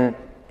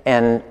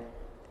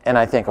 and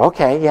I think,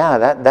 okay, yeah,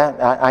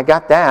 I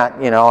got that.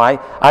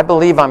 I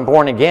believe I'm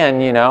born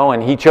again.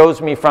 And he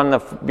chose me from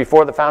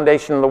before the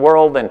foundation of the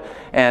world,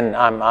 and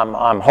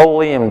I'm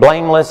holy and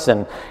blameless,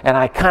 and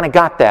I kind of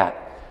got that.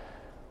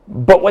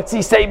 But what's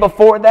he say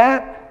before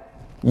that?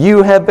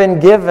 You have been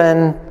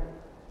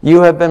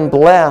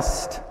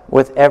blessed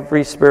with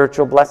every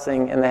spiritual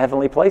blessing in the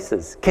heavenly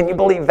places. Can you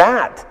believe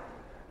that?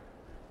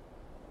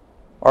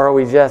 Or are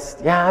we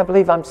just, yeah, I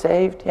believe I'm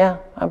saved. Yeah,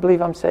 I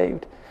believe I'm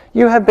saved.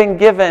 You have been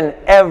given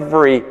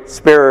every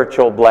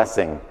spiritual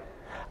blessing.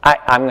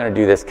 I'm going to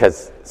do this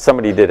because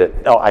somebody did it.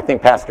 Oh, I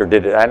think Pastor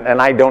did it.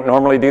 And I don't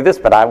normally do this,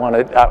 but I want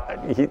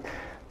to,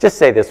 just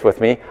say this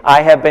with me.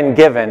 I have been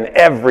given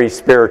every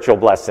spiritual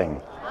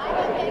blessing.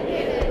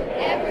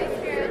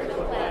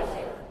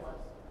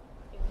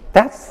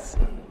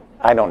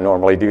 I don't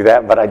normally do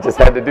that, but I just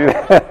had to do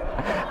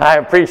that. I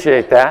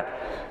appreciate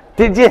that.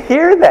 Did you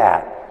hear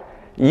that?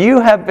 You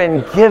have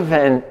been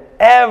given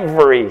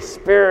every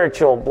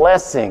spiritual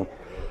blessing.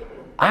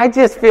 I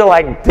just feel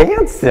like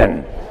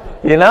dancing,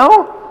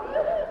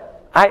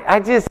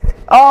 I just,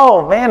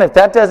 oh man, if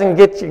that doesn't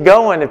get you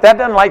going, if that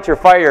doesn't light your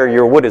fire,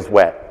 your wood is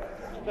wet.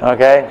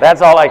 Okay?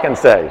 That's all I can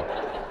say.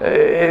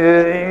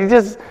 You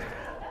just,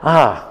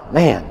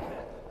 man.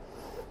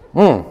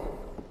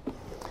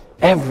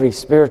 Every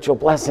spiritual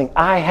blessing.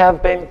 I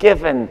have been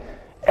given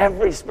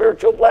every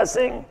spiritual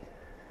blessing.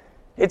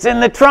 It's in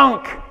the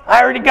trunk.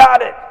 I already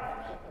got it.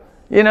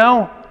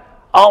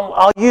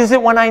 I'll use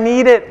it when I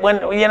need it.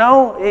 When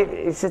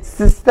it's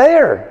just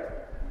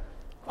there.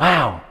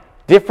 Wow.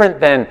 Different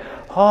than,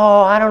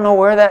 I don't know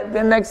where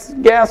the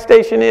next gas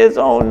station is.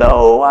 Oh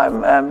no,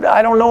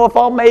 I don't know if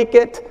I'll make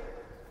it.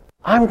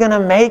 I'm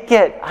gonna make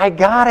it. I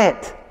got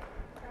it.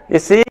 You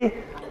see?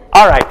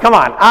 All right, come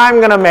on.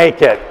 I'm gonna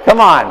make it. Come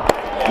on.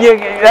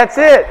 That's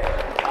it.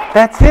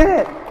 That's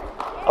it.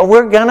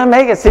 We're going to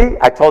make it. See,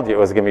 I told you it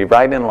was going to be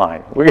right in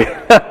line. We're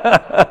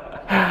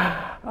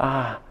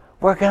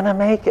going to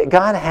make it.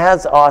 God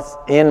has us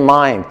in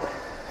mind.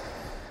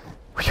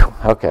 Whew,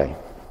 okay,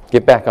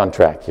 get back on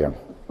track here.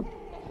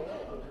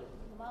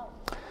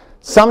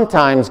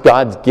 Sometimes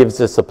God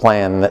gives us a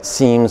plan that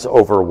seems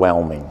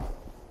overwhelming.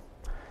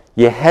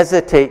 You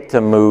hesitate to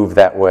move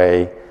that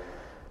way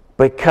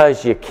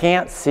because you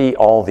can't see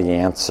all the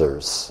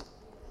answers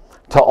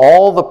to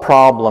all the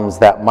problems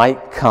that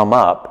might come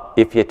up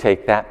if you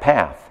take that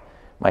path.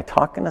 Am I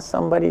talking to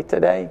somebody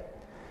today?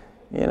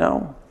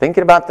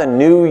 Thinking about the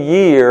new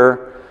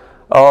year.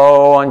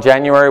 On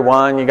January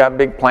 1, you got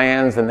big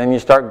plans, and then you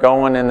start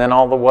going, and then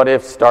all the what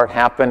ifs start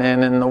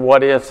happening, and the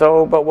what ifs,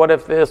 but what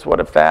if this, what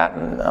if that,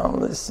 and all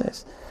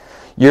this.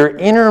 Your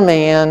inner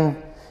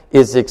man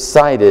is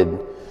excited,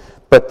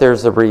 but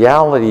there's a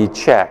reality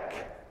check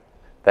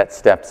that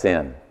steps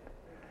in.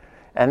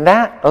 And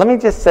let me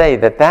just say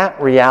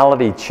that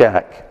reality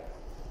check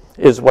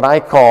is what I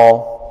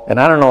call, and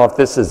I don't know if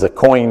this is a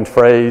coined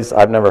phrase,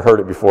 I've never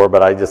heard it before,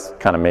 but I just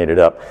kind of made it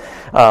up,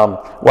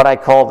 what I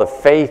call the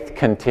faith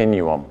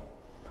continuum.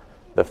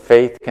 The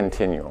faith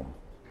continuum.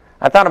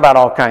 I thought about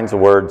all kinds of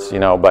words,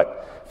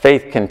 but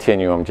faith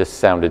continuum just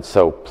sounded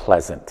so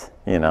pleasant.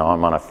 I'm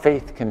on a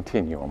faith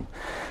continuum.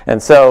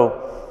 And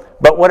so,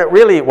 but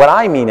what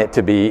I mean it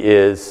to be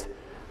is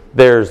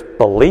there's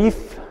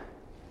belief,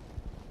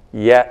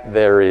 yet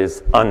there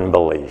is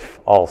unbelief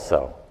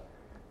also.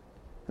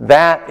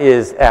 That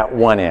is at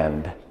one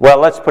end. Well,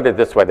 let's put it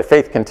this way, the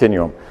faith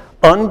continuum.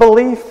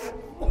 Unbelief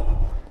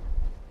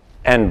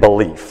and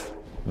belief.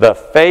 The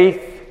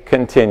faith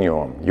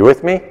continuum. You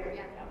with me?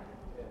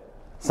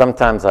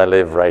 Sometimes I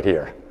live right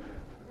here.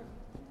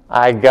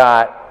 I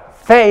got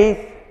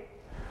faith,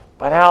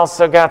 but I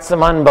also got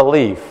some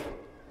unbelief.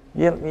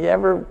 You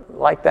ever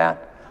like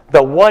that?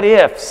 The what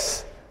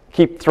ifs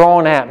keep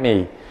throwing at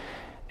me.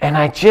 And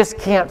I just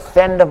can't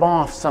fend them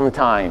off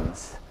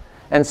sometimes.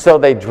 And so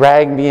they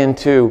drag me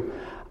into,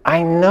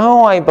 I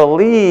know I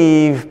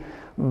believe,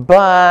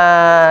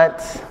 but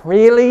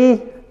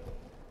really?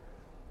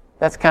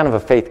 That's kind of a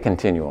faith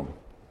continuum,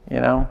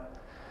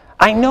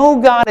 I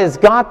know God has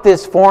got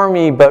this for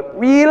me, but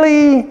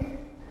really?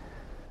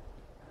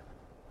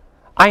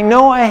 I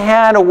know I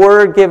had a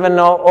word given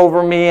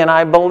over me, and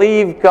I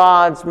believe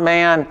God's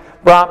man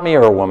brought me,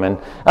 or a woman,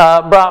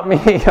 brought me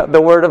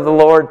the word of the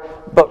Lord,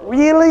 but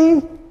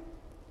really?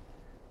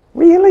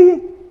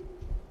 Really?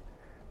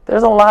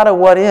 There's a lot of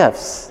what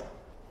ifs.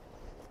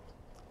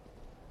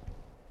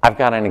 I've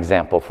got an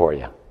example for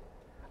you.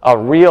 A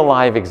real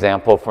live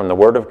example from the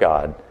Word of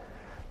God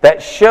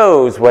that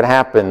shows what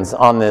happens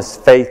on this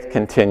faith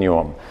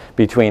continuum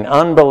between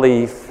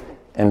unbelief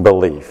and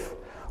belief,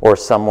 or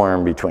somewhere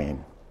in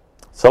between.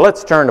 So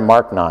let's turn to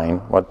Mark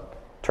 9.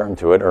 Turn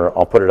to it, or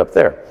I'll put it up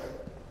there.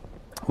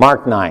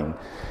 Mark 9.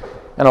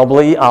 And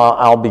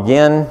I'll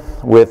begin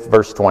with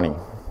verse 20.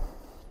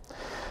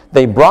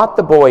 They brought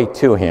the boy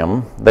to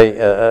him.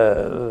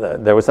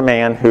 There was a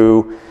man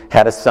who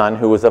had a son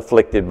who was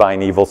afflicted by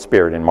an evil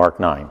spirit in Mark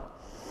 9.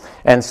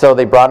 And so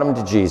they brought him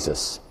to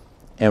Jesus.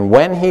 And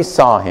when he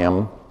saw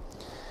him,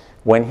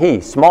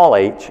 small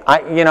h,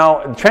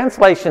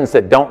 translations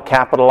that don't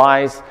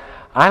capitalize,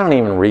 I don't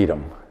even read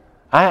them.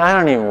 I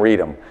don't even read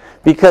them.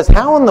 Because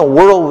how in the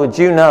world would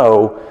you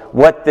know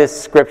what this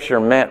scripture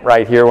meant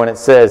right here when it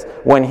says,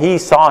 when he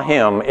saw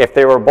him, if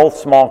they were both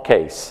small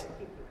case?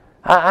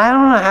 I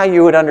don't know how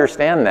you would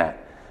understand that.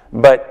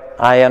 But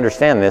I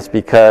understand this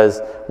because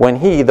when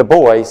he, the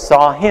boy,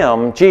 saw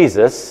him,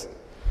 Jesus,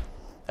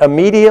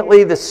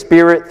 immediately the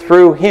Spirit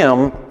threw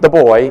him, the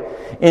boy,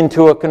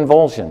 into a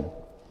convulsion.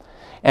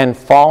 And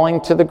falling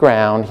to the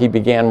ground, he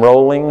began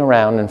rolling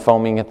around and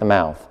foaming at the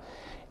mouth.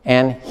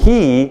 And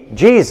he,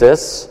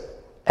 Jesus,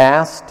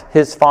 asked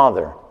his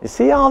father. You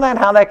see all that,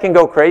 how that can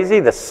go crazy?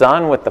 The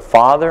Son with the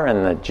Father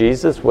and the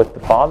Jesus with the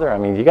Father? I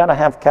mean, you got to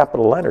have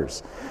capital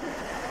letters.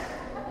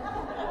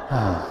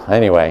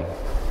 Anyway,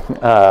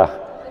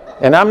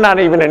 and I'm not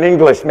even an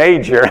English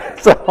major,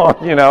 so,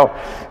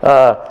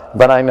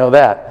 but I know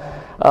that.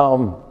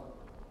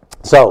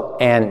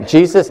 And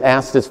Jesus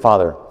asked his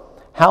father,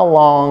 how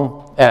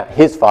long,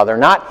 his father,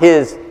 not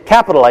his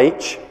capital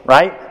H,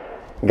 right?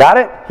 Got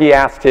it? He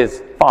asked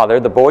his father,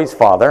 the boy's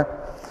father.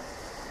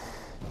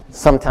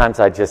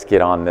 Sometimes I just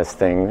get on this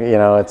thing,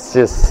 it's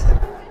just,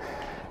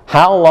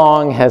 how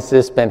long has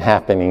this been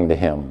happening to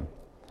him?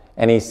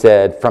 And he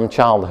said, from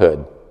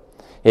childhood.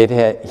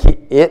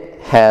 It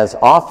has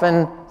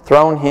often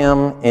thrown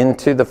him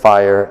into the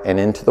fire and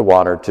into the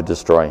water to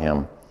destroy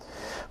him.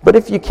 But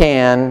if you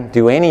can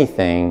do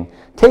anything,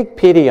 take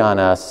pity on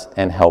us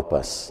and help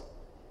us.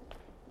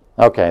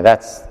 Okay,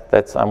 that's.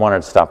 I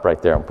wanted to stop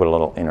right there and put a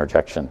little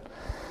interjection.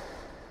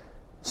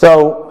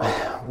 So,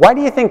 why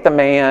do you think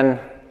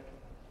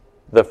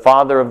the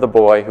father of the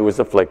boy who was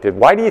afflicted,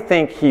 why do you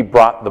think he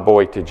brought the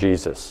boy to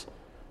Jesus?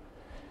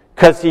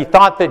 Because he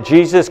thought that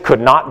Jesus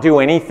could not do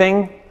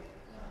anything?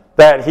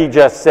 That he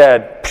just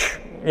said,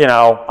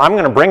 I'm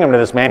going to bring him to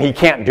this man. He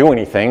can't do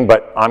anything,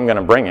 but I'm going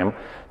to bring him.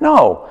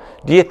 No.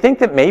 Do you think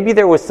that maybe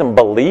there was some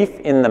belief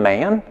in the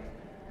man?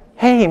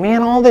 Hey,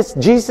 man, all this,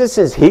 Jesus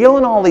is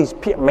healing all these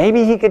people.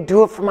 Maybe he could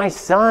do it for my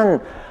son.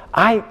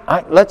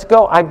 Let's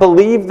go. I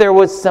believe there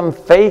was some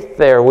faith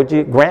there. Would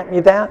you grant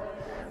me that?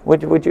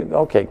 Would you?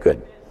 Okay,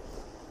 good.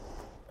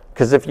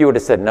 Because if you would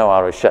have said no,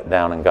 I would have shut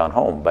down and gone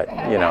home. But,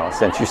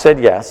 since you said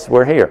yes,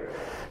 we're here.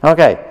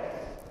 Okay.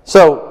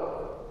 So,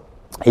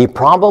 he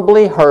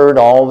probably heard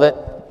all that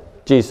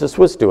Jesus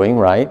was doing,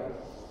 right?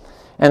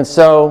 And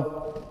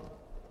so,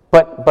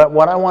 but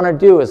what I want to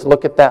do is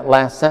look at that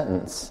last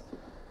sentence.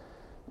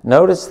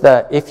 Notice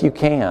that if you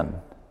can.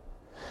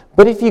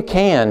 But if you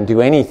can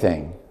do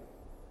anything.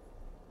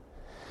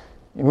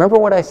 Remember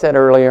what I said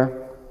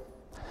earlier?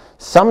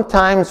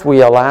 Sometimes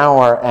we allow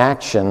our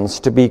actions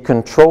to be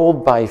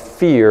controlled by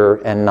fear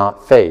and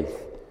not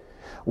faith.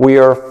 We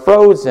are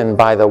frozen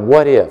by the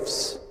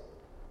what-ifs.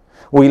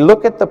 We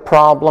look at the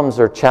problems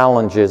or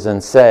challenges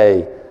and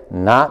say,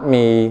 not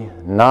me,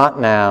 not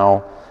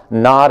now,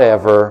 not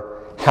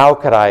ever. How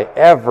could I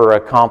ever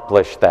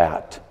accomplish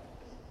that?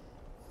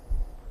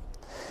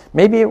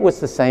 Maybe it was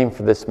the same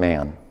for this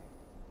man.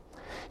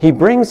 He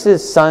brings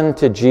his son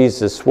to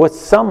Jesus with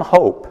some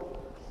hope,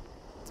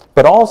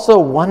 but also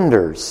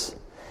wonders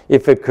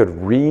if it could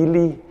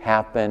really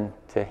happen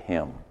to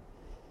him.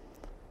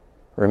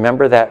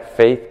 Remember that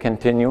faith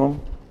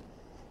continuum?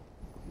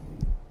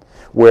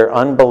 Where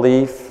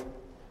unbelief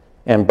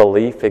and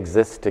belief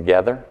exist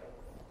together?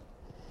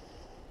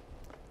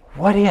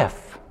 What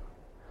if?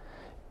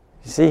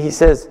 You see, he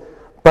says,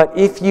 but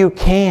if you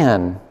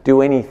can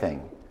do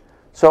anything.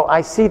 So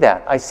I see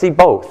that. I see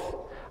both.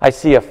 I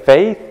see a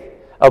faith,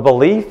 a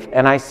belief,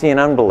 and I see an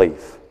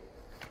unbelief.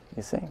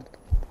 You see?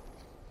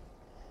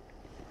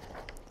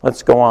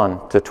 Let's go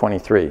on to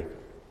 23.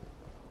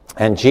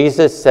 And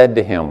Jesus said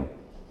to him,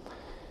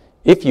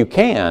 if you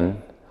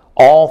can,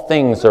 all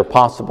things are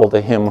possible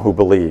to him who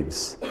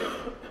believes.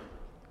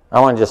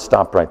 I want to just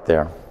stop right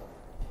there.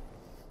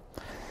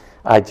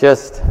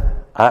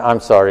 I'm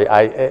sorry.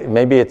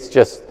 Maybe it's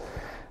just,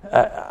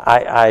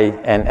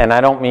 and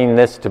I don't mean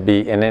this to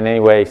be in any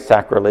way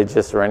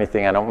sacrilegious or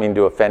anything. I don't mean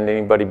to offend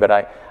anybody, but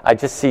I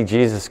just see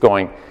Jesus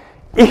going,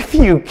 if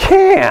you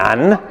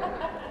can?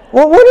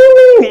 Well, what do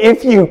you mean,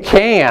 if you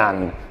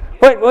can?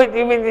 What do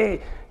you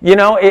mean?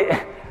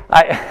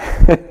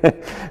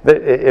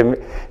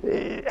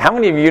 How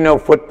many of you know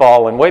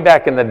football? And way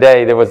back in the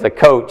day, there was a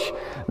coach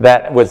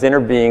that was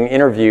being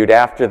interviewed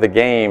after the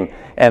game,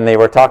 and they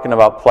were talking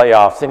about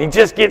playoffs, and he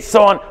just gets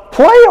so on,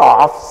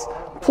 playoffs?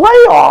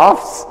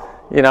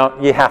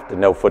 You have to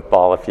know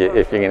football if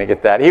you're going to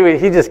get that.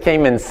 He just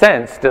came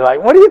incensed,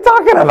 like, what are you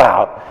talking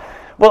about?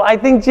 Well, I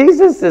think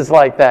Jesus is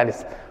like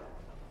that.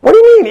 What do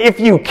you mean, if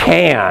you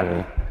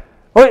can?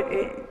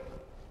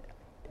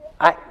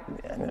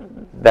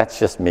 That's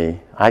just me.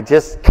 I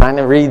just kind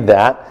of read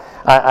that.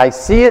 I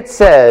see it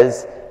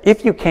says,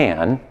 if you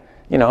can,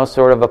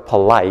 sort of a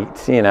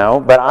polite,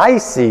 but I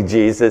see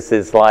Jesus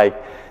as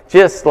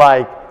just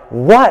like,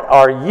 what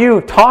are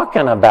you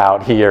talking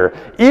about here?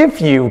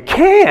 If you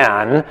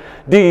can,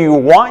 do you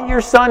want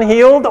your son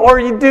healed or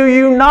do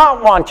you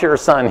not want your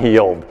son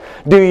healed?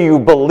 Do you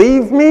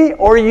believe me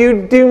or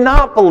you do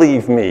not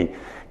believe me?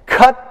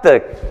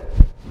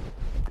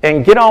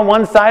 And get on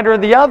one side or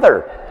the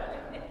other,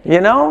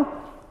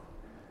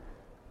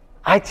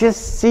 I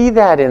just see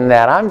that in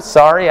that. I'm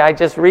sorry, I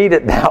just read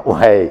it that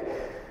way.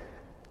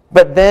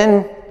 But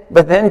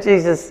then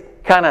Jesus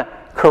kind of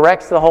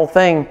corrects the whole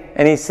thing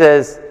and he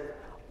says,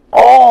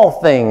 all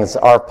things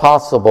are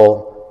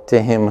possible to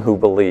him who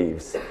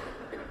believes.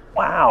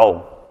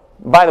 Wow.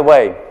 By the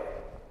way,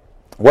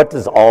 what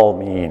does all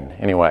mean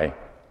anyway?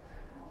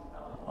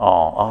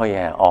 All. Oh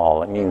yeah,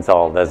 all. It means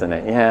all, doesn't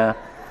it? Yeah.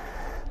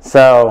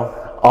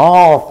 So,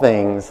 all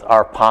things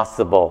are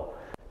possible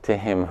to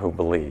him who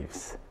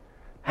believes.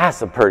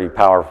 That's a pretty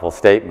powerful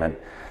statement.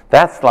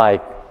 That's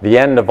like the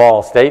end of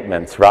all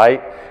statements,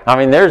 right? I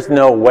mean, there's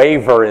no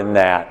waver in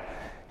that.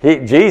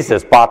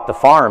 Jesus bought the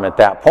farm at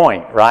that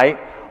point, right?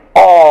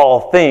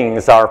 All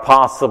things are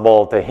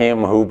possible to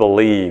him who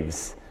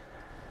believes.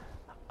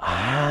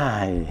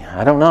 I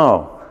don't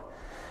know.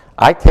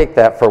 I take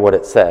that for what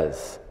it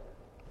says.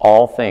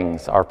 All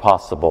things are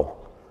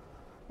possible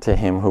to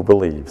him who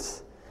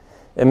believes.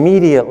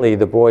 Immediately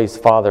the boy's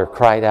father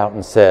cried out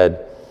and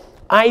said,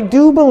 I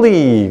do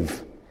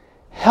believe.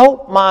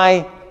 Help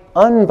my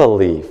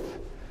unbelief.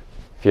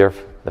 The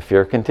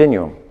fear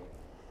continuum.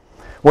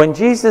 When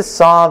Jesus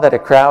saw that a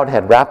crowd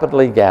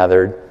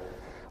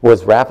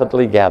was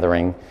rapidly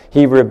gathering,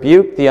 he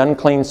rebuked the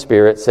unclean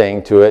spirit,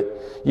 saying to it,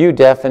 You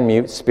deaf and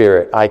mute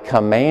spirit, I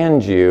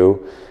command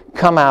you,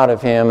 come out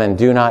of him and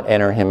do not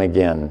enter him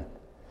again.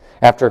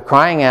 After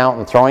crying out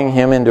and throwing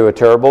him into a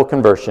terrible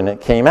convulsion, it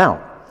came out.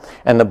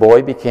 And the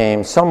boy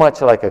became so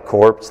much like a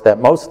corpse that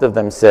most of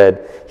them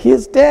said, He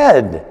is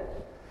dead.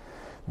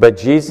 But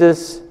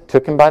Jesus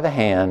took him by the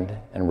hand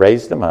and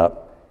raised him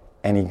up,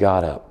 and he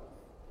got up.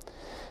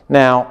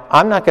 Now,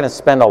 I'm not going to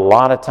spend a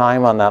lot of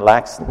time on that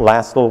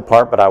last little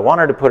part, but I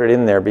wanted to put it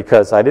in there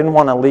because I didn't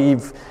want to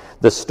leave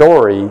the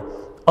story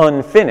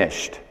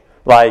unfinished.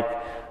 Like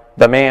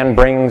the man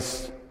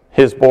brings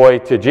his boy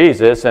to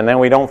Jesus, and then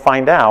we don't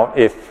find out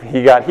if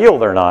he got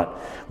healed or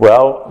not.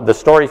 Well, the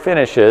story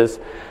finishes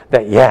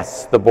that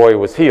yes, the boy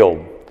was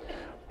healed,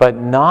 but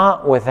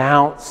not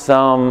without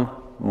some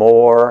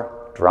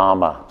more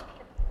drama.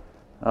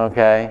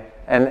 Okay?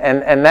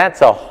 And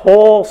that's a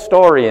whole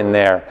story in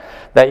there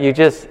that you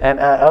just, I'm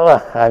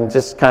going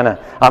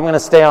to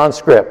stay on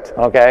script,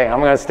 okay? I'm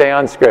going to stay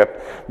on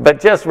script.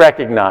 But just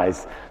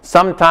recognize,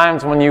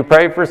 sometimes when you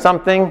pray for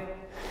something,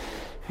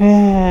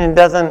 it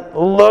doesn't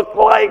look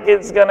like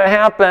it's going to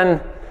happen,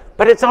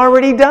 but it's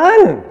already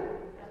done.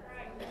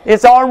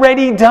 It's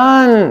already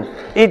done.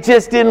 It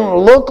just didn't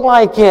look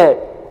like it.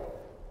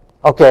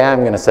 Okay,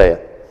 I'm going to say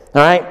it.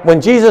 All right?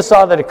 When Jesus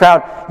saw that a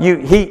crowd,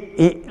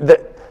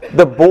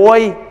 the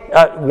boy,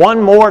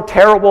 one more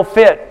terrible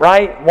fit,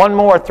 right? One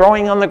more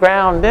throwing on the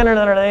ground.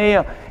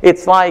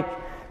 It's like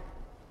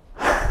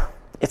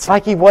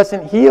he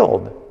wasn't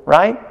healed,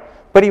 right?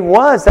 But he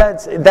was.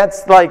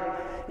 That's like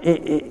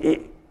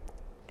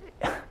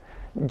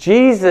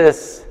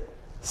Jesus.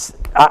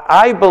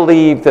 I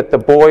believe that the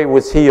boy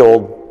was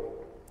healed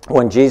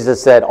when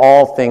Jesus said,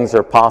 "All things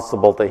are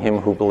possible to him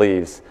who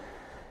believes,"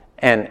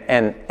 and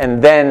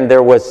then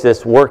there was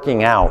this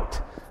working out.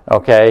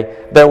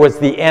 Okay, there was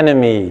the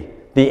enemy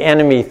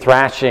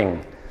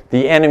thrashing,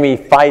 the enemy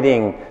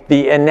fighting,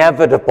 the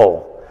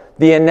inevitable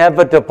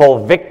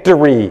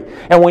victory.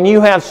 And when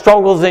you have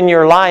struggles in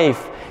your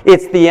life,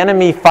 it's the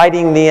enemy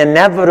fighting the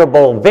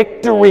inevitable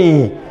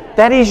victory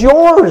that is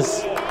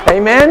yours.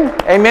 Amen?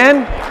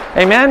 Amen?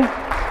 Amen?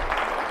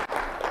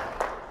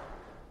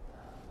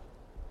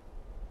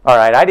 All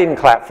right, I didn't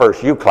clap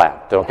first, you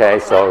clapped, okay?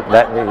 So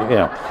that,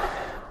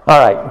 All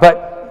right,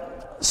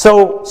 but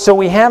so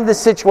we have this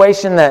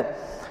situation that,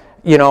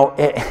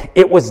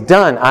 it was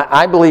done.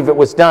 I believe it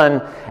was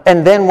done.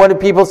 And then what do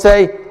people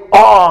say?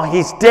 Oh,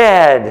 he's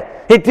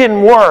dead. It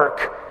didn't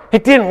work.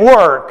 It didn't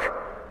work.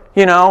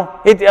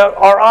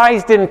 Our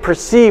eyes didn't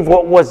perceive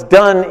what was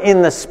done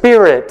in the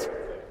Spirit.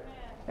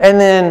 And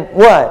then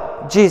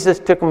what? Jesus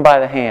took him by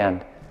the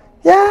hand.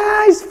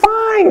 Yeah, he's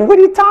fine. What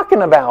are you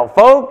talking about,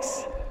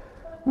 folks?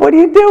 What are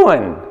you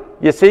doing?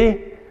 You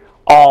see?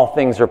 All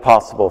things are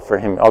possible for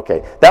him.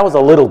 Okay, that was a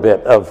little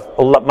bit of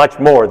much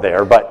more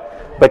there, but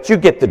you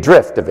get the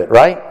drift of it,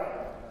 right?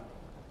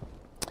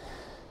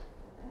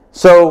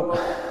 So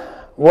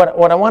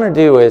what I want to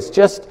do is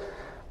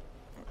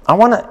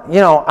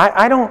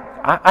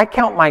I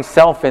count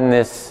myself in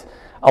this,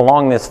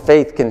 along this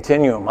faith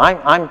continuum.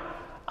 I'm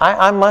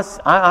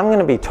going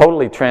to be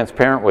totally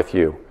transparent with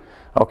you.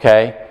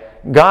 Okay?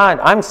 God,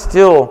 I'm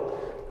still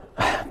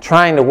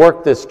trying to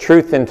work this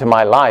truth into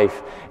my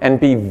life and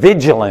be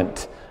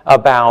vigilant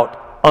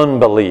about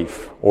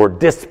unbelief or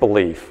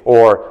disbelief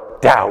or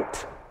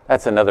doubt.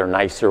 That's another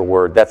nicer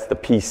word. That's the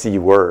PC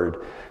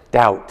word.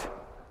 Doubt.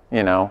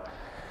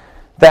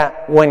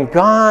 that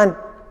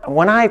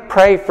when I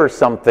pray for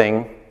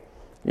something,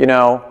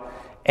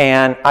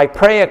 and I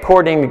pray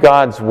according to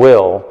God's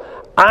will,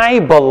 I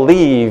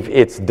believe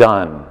it's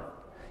done.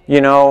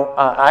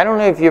 I don't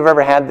know if you've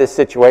ever had this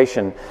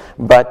situation,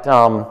 but,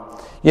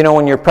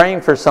 when you're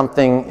praying for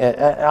something,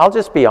 I'll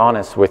just be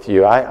honest with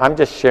you. I'm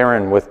just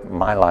sharing with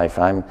my life.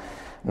 I'm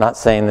not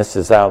saying this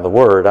is out of the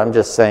Word. I'm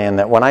just saying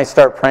that when I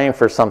start praying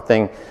for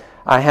something,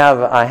 I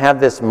have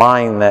this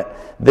mind that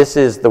this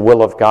is the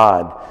will of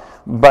God.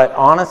 But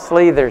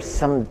honestly, there's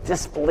some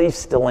disbelief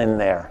still in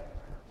there.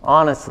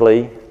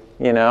 Honestly,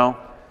 I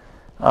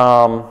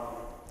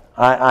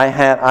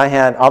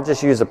had, I'll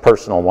just use a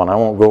personal one. I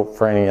won't go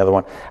for any other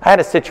one. I had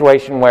a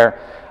situation where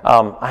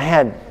I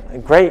had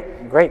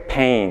great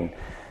pain.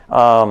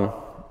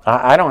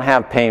 I don't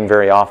have pain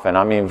very often.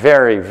 I mean,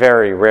 very,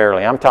 very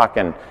rarely. I'm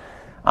talking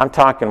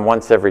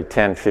once every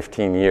 10,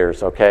 15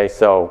 years, okay?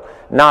 So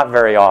not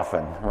very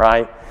often,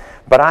 right?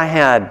 But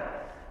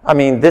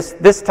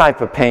this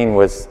type of pain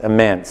was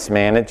immense,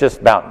 man. It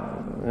just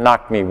about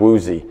knocked me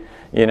woozy,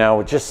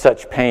 just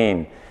such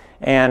pain.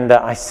 And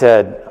I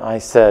said,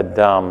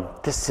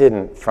 this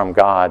isn't from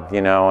God,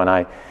 and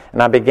I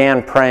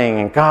began praying,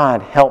 and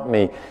God, help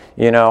me,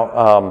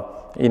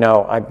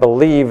 I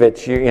believe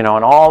it's you, and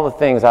all the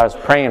things I was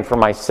praying for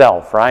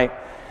myself, right?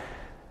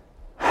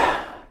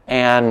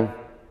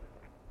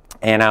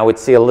 And I would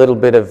see a little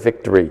bit of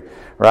victory,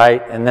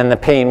 right? And then the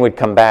pain would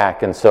come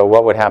back. And so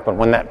what would happen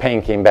when that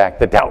pain came back?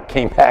 The doubt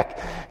came back.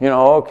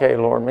 Okay,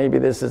 Lord, maybe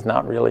this is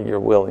not really your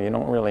will. You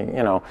don't really,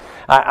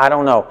 I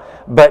don't know.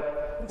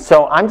 But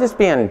so I'm just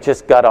being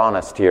gut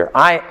honest here.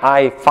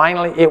 I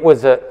finally, it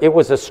was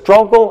a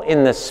struggle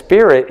in the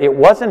spirit. It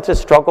wasn't a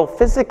struggle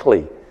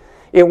physically.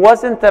 It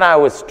wasn't that I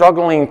was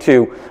struggling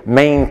to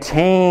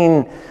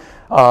maintain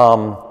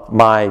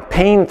my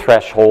pain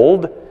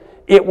threshold.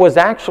 It was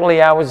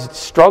actually I was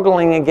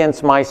struggling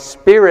against my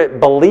spirit,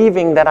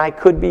 believing that I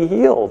could be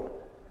healed.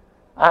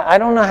 I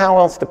don't know how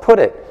else to put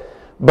it.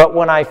 But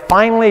when I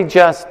finally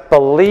just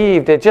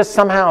believed, it just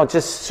somehow,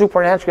 just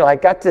supernaturally, I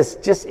got this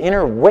just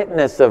inner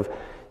witness of,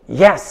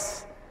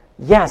 yes,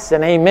 yes,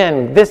 and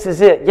amen. This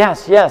is it.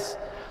 Yes, yes.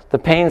 The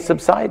pain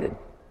subsided.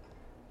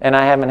 And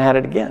I haven't had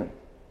it again,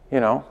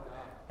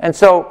 And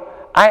so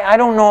I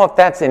don't know if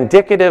that's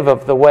indicative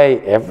of the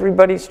way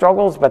everybody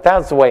struggles, but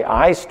that's the way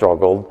I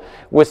struggled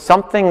with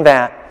something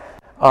that,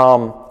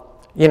 I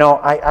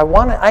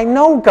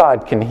know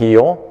God can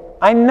heal.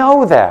 I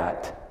know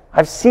that.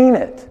 I've seen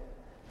it,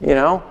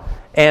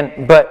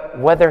 but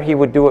whether He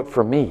would do it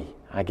for me,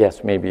 I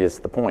guess maybe is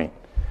the point.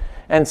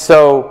 And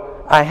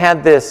so I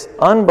had this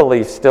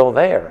unbelief still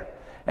there.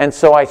 And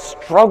so I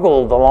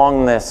struggled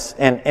along this,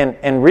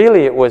 and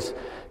really it was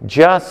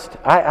just,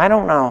 I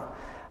don't know.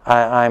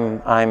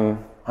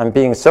 I'm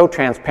being so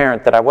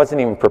transparent that I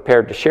wasn't even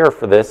prepared to share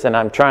for this, and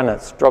I'm trying to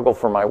struggle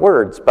for my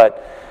words.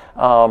 But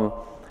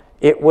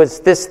it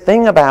was this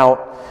thing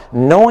about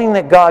knowing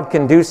that God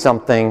can do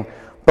something,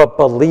 but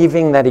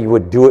believing that He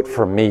would do it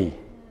for me.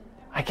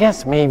 I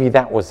guess maybe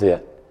that was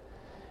it.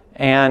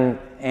 And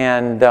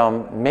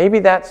maybe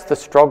that's the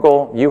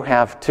struggle you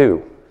have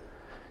too,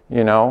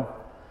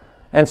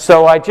 And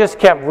so I just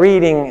kept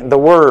reading the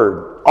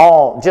Word.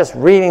 Just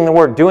reading the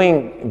Word,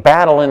 doing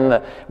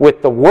battle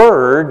with the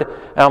Word.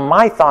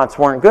 My thoughts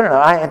weren't good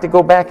enough. I had to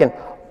go back and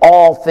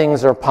all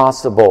things are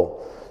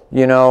possible.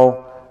 Just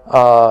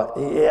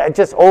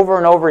over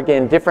and over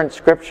again, different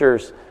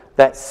scriptures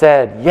that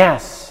said,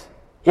 yes,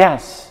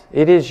 yes,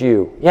 it is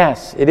you.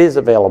 Yes, it is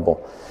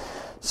available.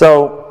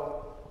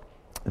 So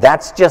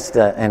that's just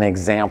an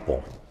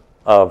example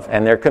of,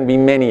 and there can be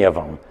many of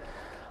them.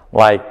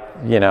 Like,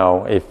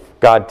 if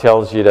God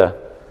tells you to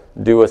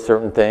do a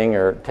certain thing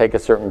or take a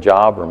certain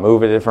job or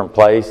move a different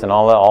place, and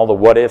all the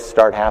what ifs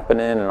start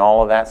happening and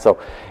all of that. So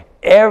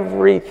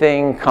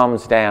everything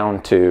comes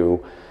down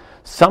to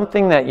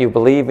something that you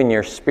believe in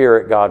your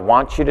spirit God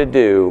wants you to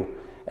do,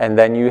 and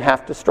then you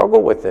have to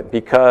struggle with it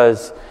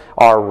because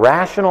our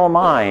rational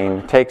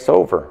mind takes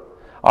over.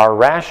 Our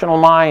rational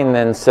mind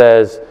then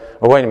says,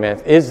 oh, wait a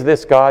minute, is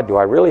this God? Do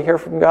I really hear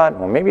from God?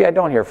 Well, maybe I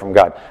don't hear from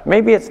God.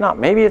 Maybe it's not.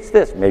 Maybe it's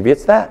this. Maybe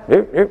it's that.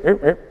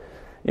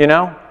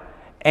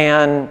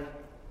 And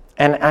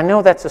I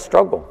know that's a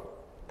struggle.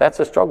 That's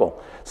a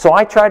struggle. So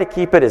I try to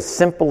keep it as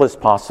simple as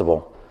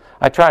possible.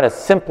 I try to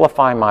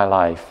simplify my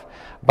life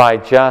by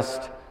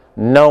just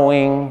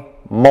knowing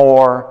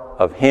more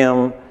of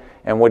Him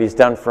and what He's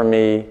done for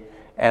me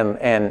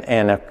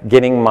and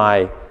getting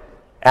my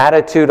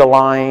attitude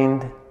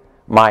aligned,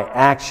 my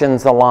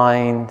actions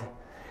aligned,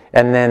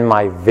 and then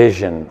my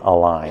vision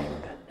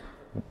aligned.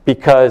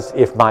 Because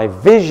if my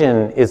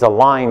vision is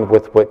aligned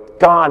with what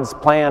God's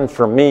plan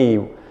for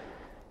me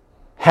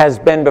has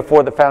been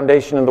before the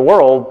foundation of the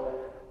world,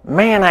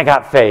 man, I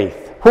got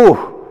faith.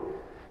 Whew.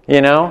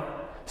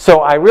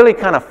 So I really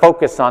kind of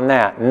focus on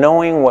that,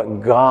 knowing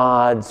what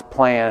God's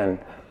plan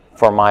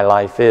for my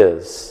life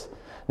is.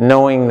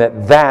 Knowing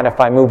that if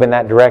I move in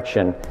that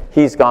direction,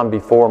 He's gone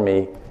before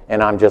me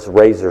and I'm just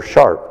razor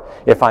sharp.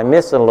 If I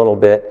miss a little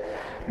bit,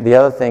 the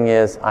other thing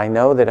is, I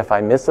know that if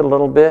I miss it a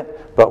little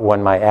bit, but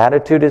when my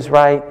attitude is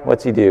right,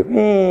 what's he do?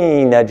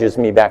 He nudges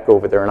me back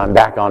over there and I'm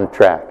back on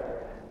track.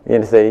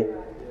 You see?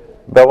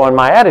 But when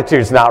my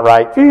attitude's not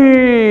right,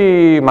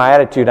 my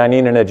attitude, I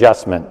need an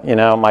adjustment.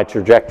 My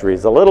trajectory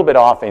is a little bit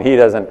off and he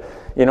doesn't,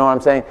 you know what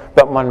I'm saying?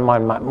 But when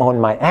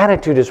my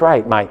attitude is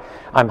right,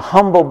 I'm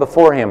humble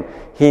before him,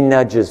 he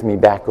nudges me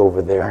back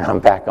over there and I'm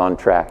back on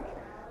track.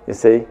 You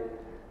see?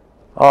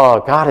 Oh,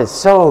 God is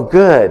so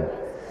good.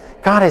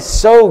 God is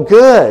so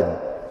good.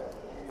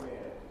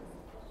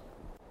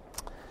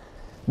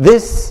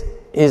 This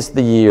is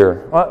the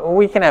year. Well,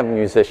 we can have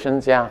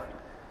musicians, yeah.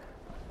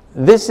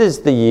 This is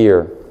the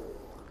year.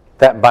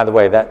 That, by the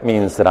way, that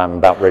means that I'm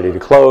about ready to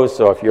close,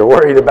 so if you're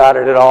worried about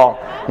it at all,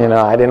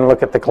 I didn't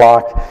look at the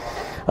clock.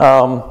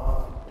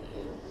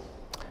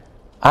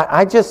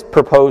 I just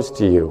proposed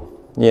to you,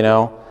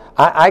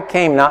 I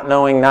came not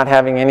knowing, not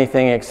having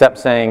anything except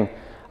saying,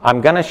 I'm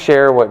going to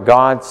share what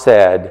God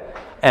said,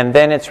 and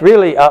then it's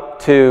really up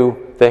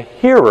to the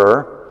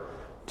hearer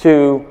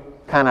to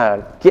kind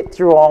of get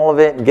through all of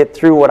it and get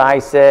through what I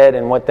said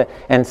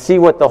and see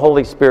what the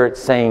Holy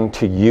Spirit's saying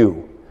to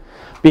you.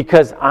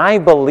 Because I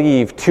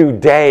believe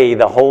today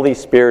the Holy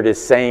Spirit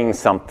is saying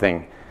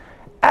something,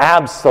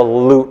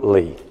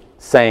 absolutely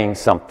saying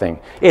something.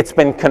 It's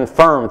been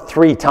confirmed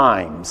 3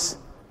 times.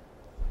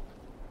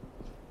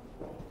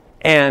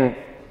 And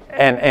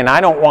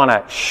I don't want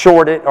to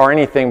short it or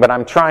anything, but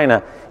I'm trying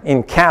to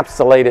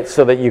encapsulate it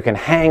so that you can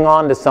hang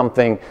on to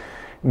something.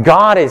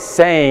 God is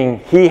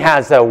saying He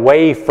has a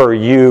way for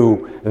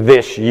you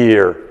this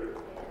year.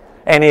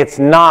 And it's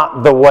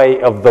not the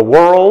way of the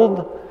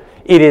world.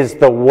 It is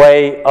the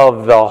way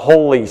of the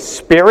Holy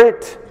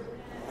Spirit.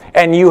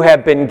 And you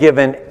have been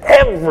given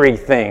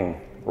everything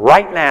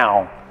right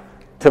now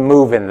to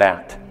move in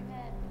that.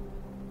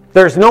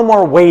 There's no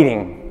more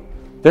waiting.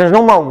 There's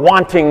no more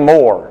wanting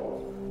more.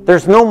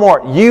 There's no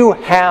more. You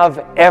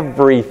have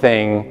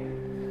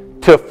everything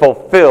to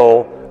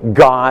fulfill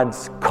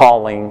God's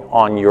calling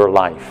on your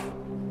life.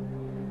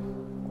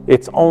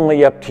 It's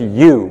only up to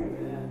you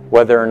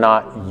whether or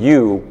not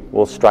you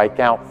will strike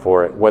out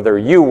for it, whether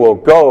you will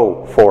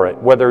go for it,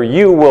 whether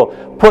you will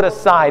put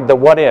aside the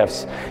what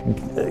ifs,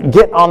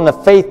 get on the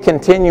faith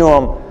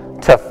continuum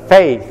to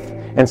faith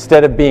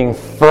instead of being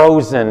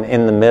frozen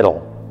in the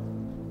middle.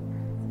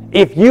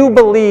 If you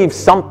believe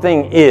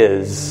something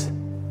is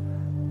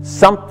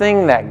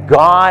something that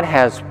God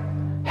has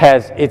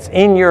it's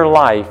in your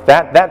life,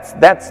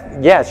 that's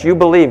yes, you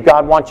believe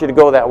God wants you to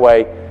go that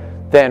way,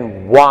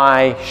 then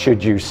why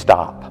should you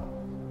stop?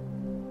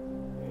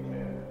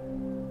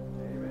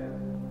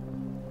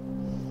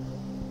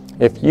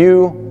 If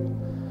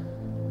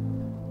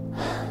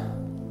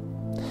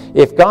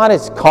God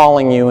is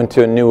calling you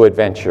into a new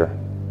adventure,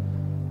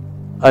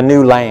 a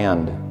new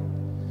land,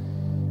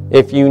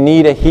 if you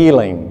need a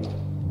healing,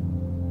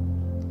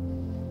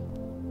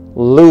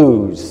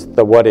 lose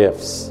the what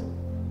ifs.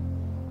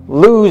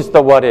 Lose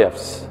the what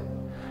ifs.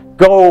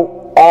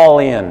 Go all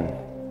in.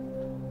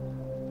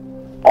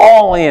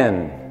 All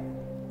in.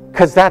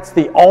 Because that's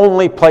the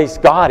only place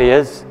God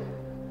is.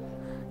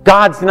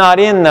 God's not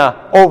in the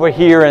over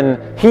here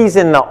and He's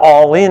in the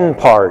all in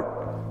part.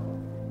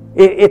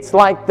 It's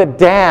like the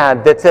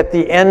dad that's at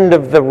the end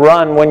of the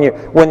run when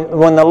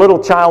the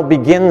little child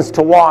begins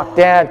to walk.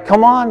 Dad,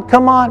 come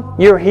on,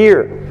 you're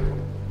here.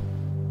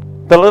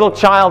 The little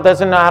child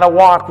doesn't know how to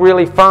walk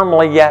really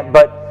firmly yet,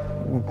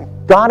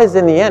 but God is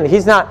in the end.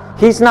 He's not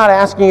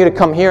asking you to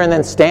come here and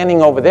then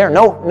standing over there.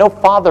 No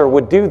father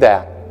would do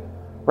that,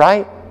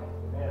 right?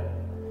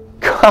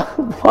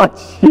 God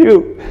wants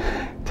you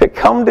to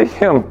come to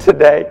Him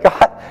today.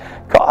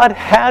 God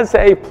has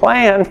a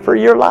plan for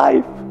your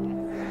life.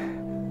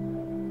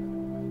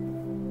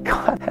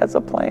 God has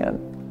a plan.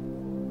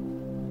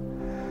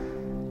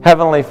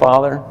 Heavenly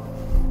Father,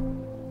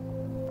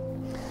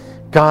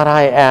 God,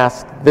 I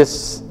ask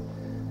this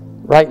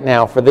right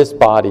now for this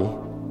body,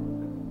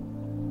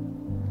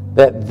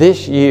 that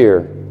this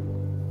year,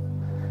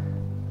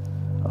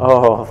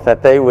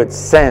 that they would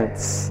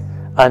sense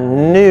a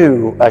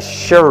new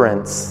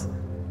assurance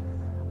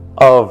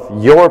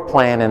of your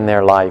plan in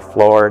their life,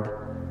 Lord.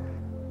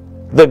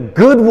 The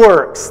good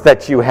works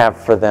that you have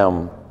for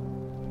them.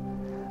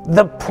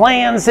 The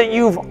plans that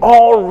you've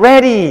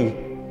already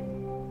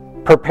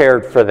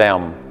prepared for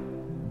them.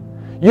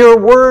 Your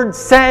word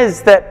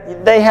says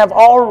that they have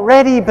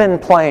already been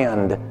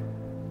planned.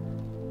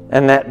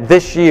 And that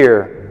this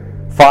year,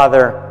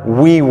 Father,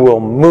 we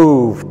will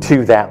move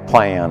to that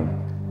plan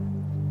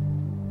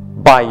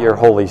by your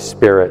Holy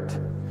Spirit.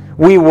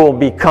 We will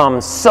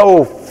become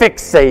so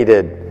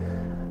fixated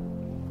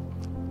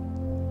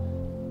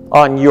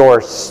on your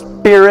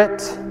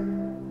Spirit,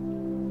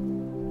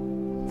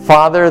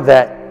 Father,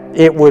 that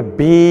it would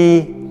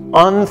be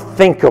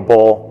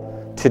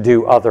unthinkable to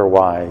do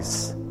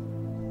otherwise.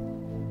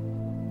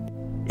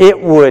 It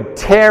would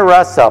tear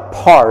us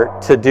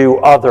apart to do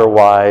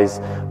otherwise,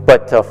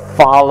 but to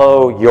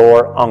follow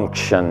your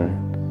unction.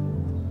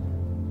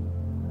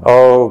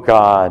 Oh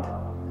God,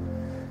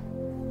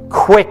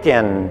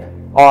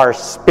 quicken our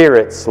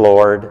spirits,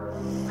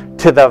 Lord,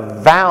 to the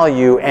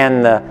value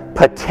and the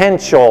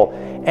potential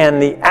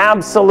and the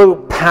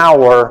absolute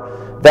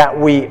power that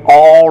we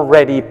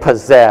already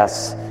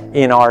possess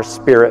in our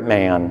spirit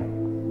man.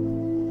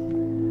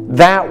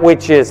 That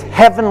which is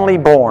heavenly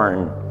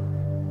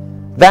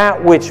born,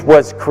 that which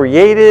was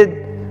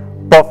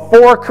created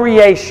before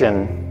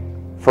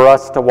creation for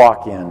us to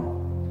walk in.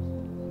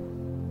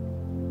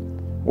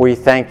 We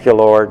thank you,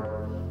 Lord.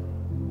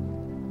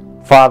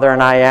 Father,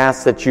 and I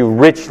ask that you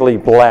richly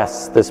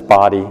bless this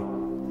body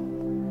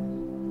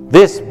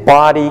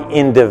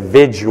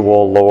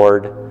individual,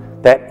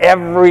 Lord, that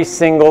every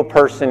single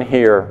person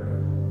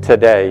here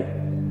today,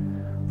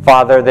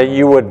 Father, that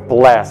you would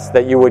bless,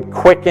 that you would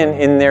quicken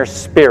in their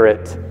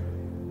spirit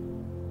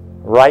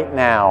right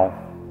now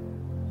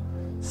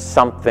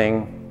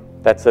something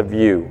that's of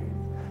you,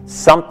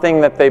 something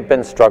that they've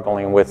been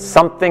struggling with,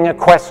 something, a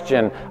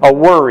question, a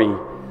worry,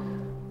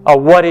 a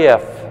what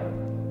if.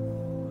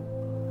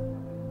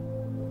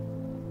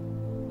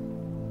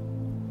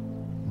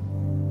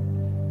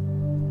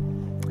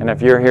 And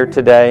if you're here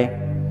today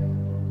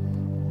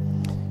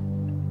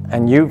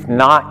and you've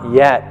not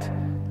yet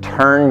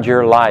turned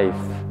your life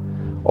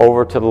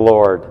over to the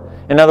Lord,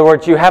 in other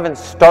words, you haven't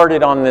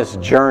started on this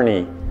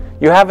journey,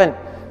 you haven't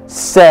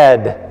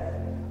said,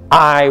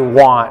 I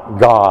want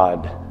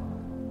God,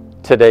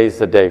 today's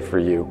the day for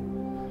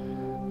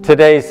you.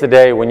 Today's the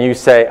day when you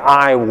say,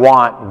 I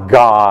want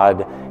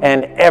God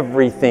and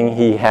everything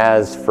He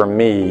has for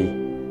me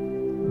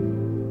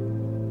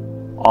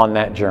on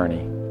that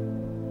journey.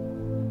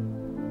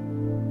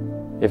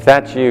 If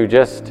that's you,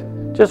 just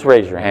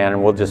raise your hand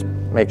and we'll just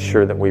make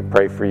sure that we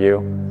pray for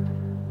you.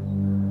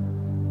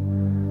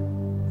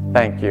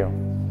 Thank you.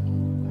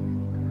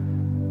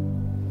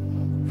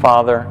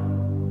 Father,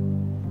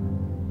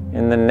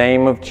 in the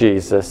name of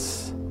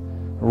Jesus,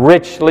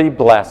 richly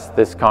bless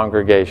this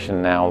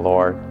congregation now,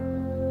 Lord,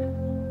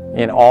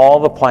 in all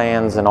the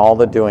plans and all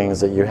the doings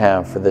that you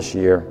have for this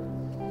year.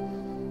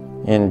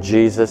 In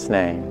Jesus'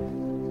 name,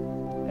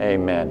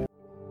 amen.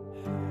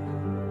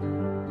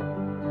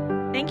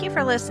 Thank you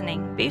for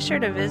listening. Be sure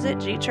to visit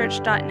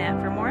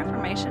gchurch.net for more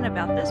information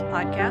about this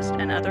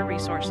podcast and other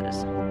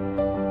resources.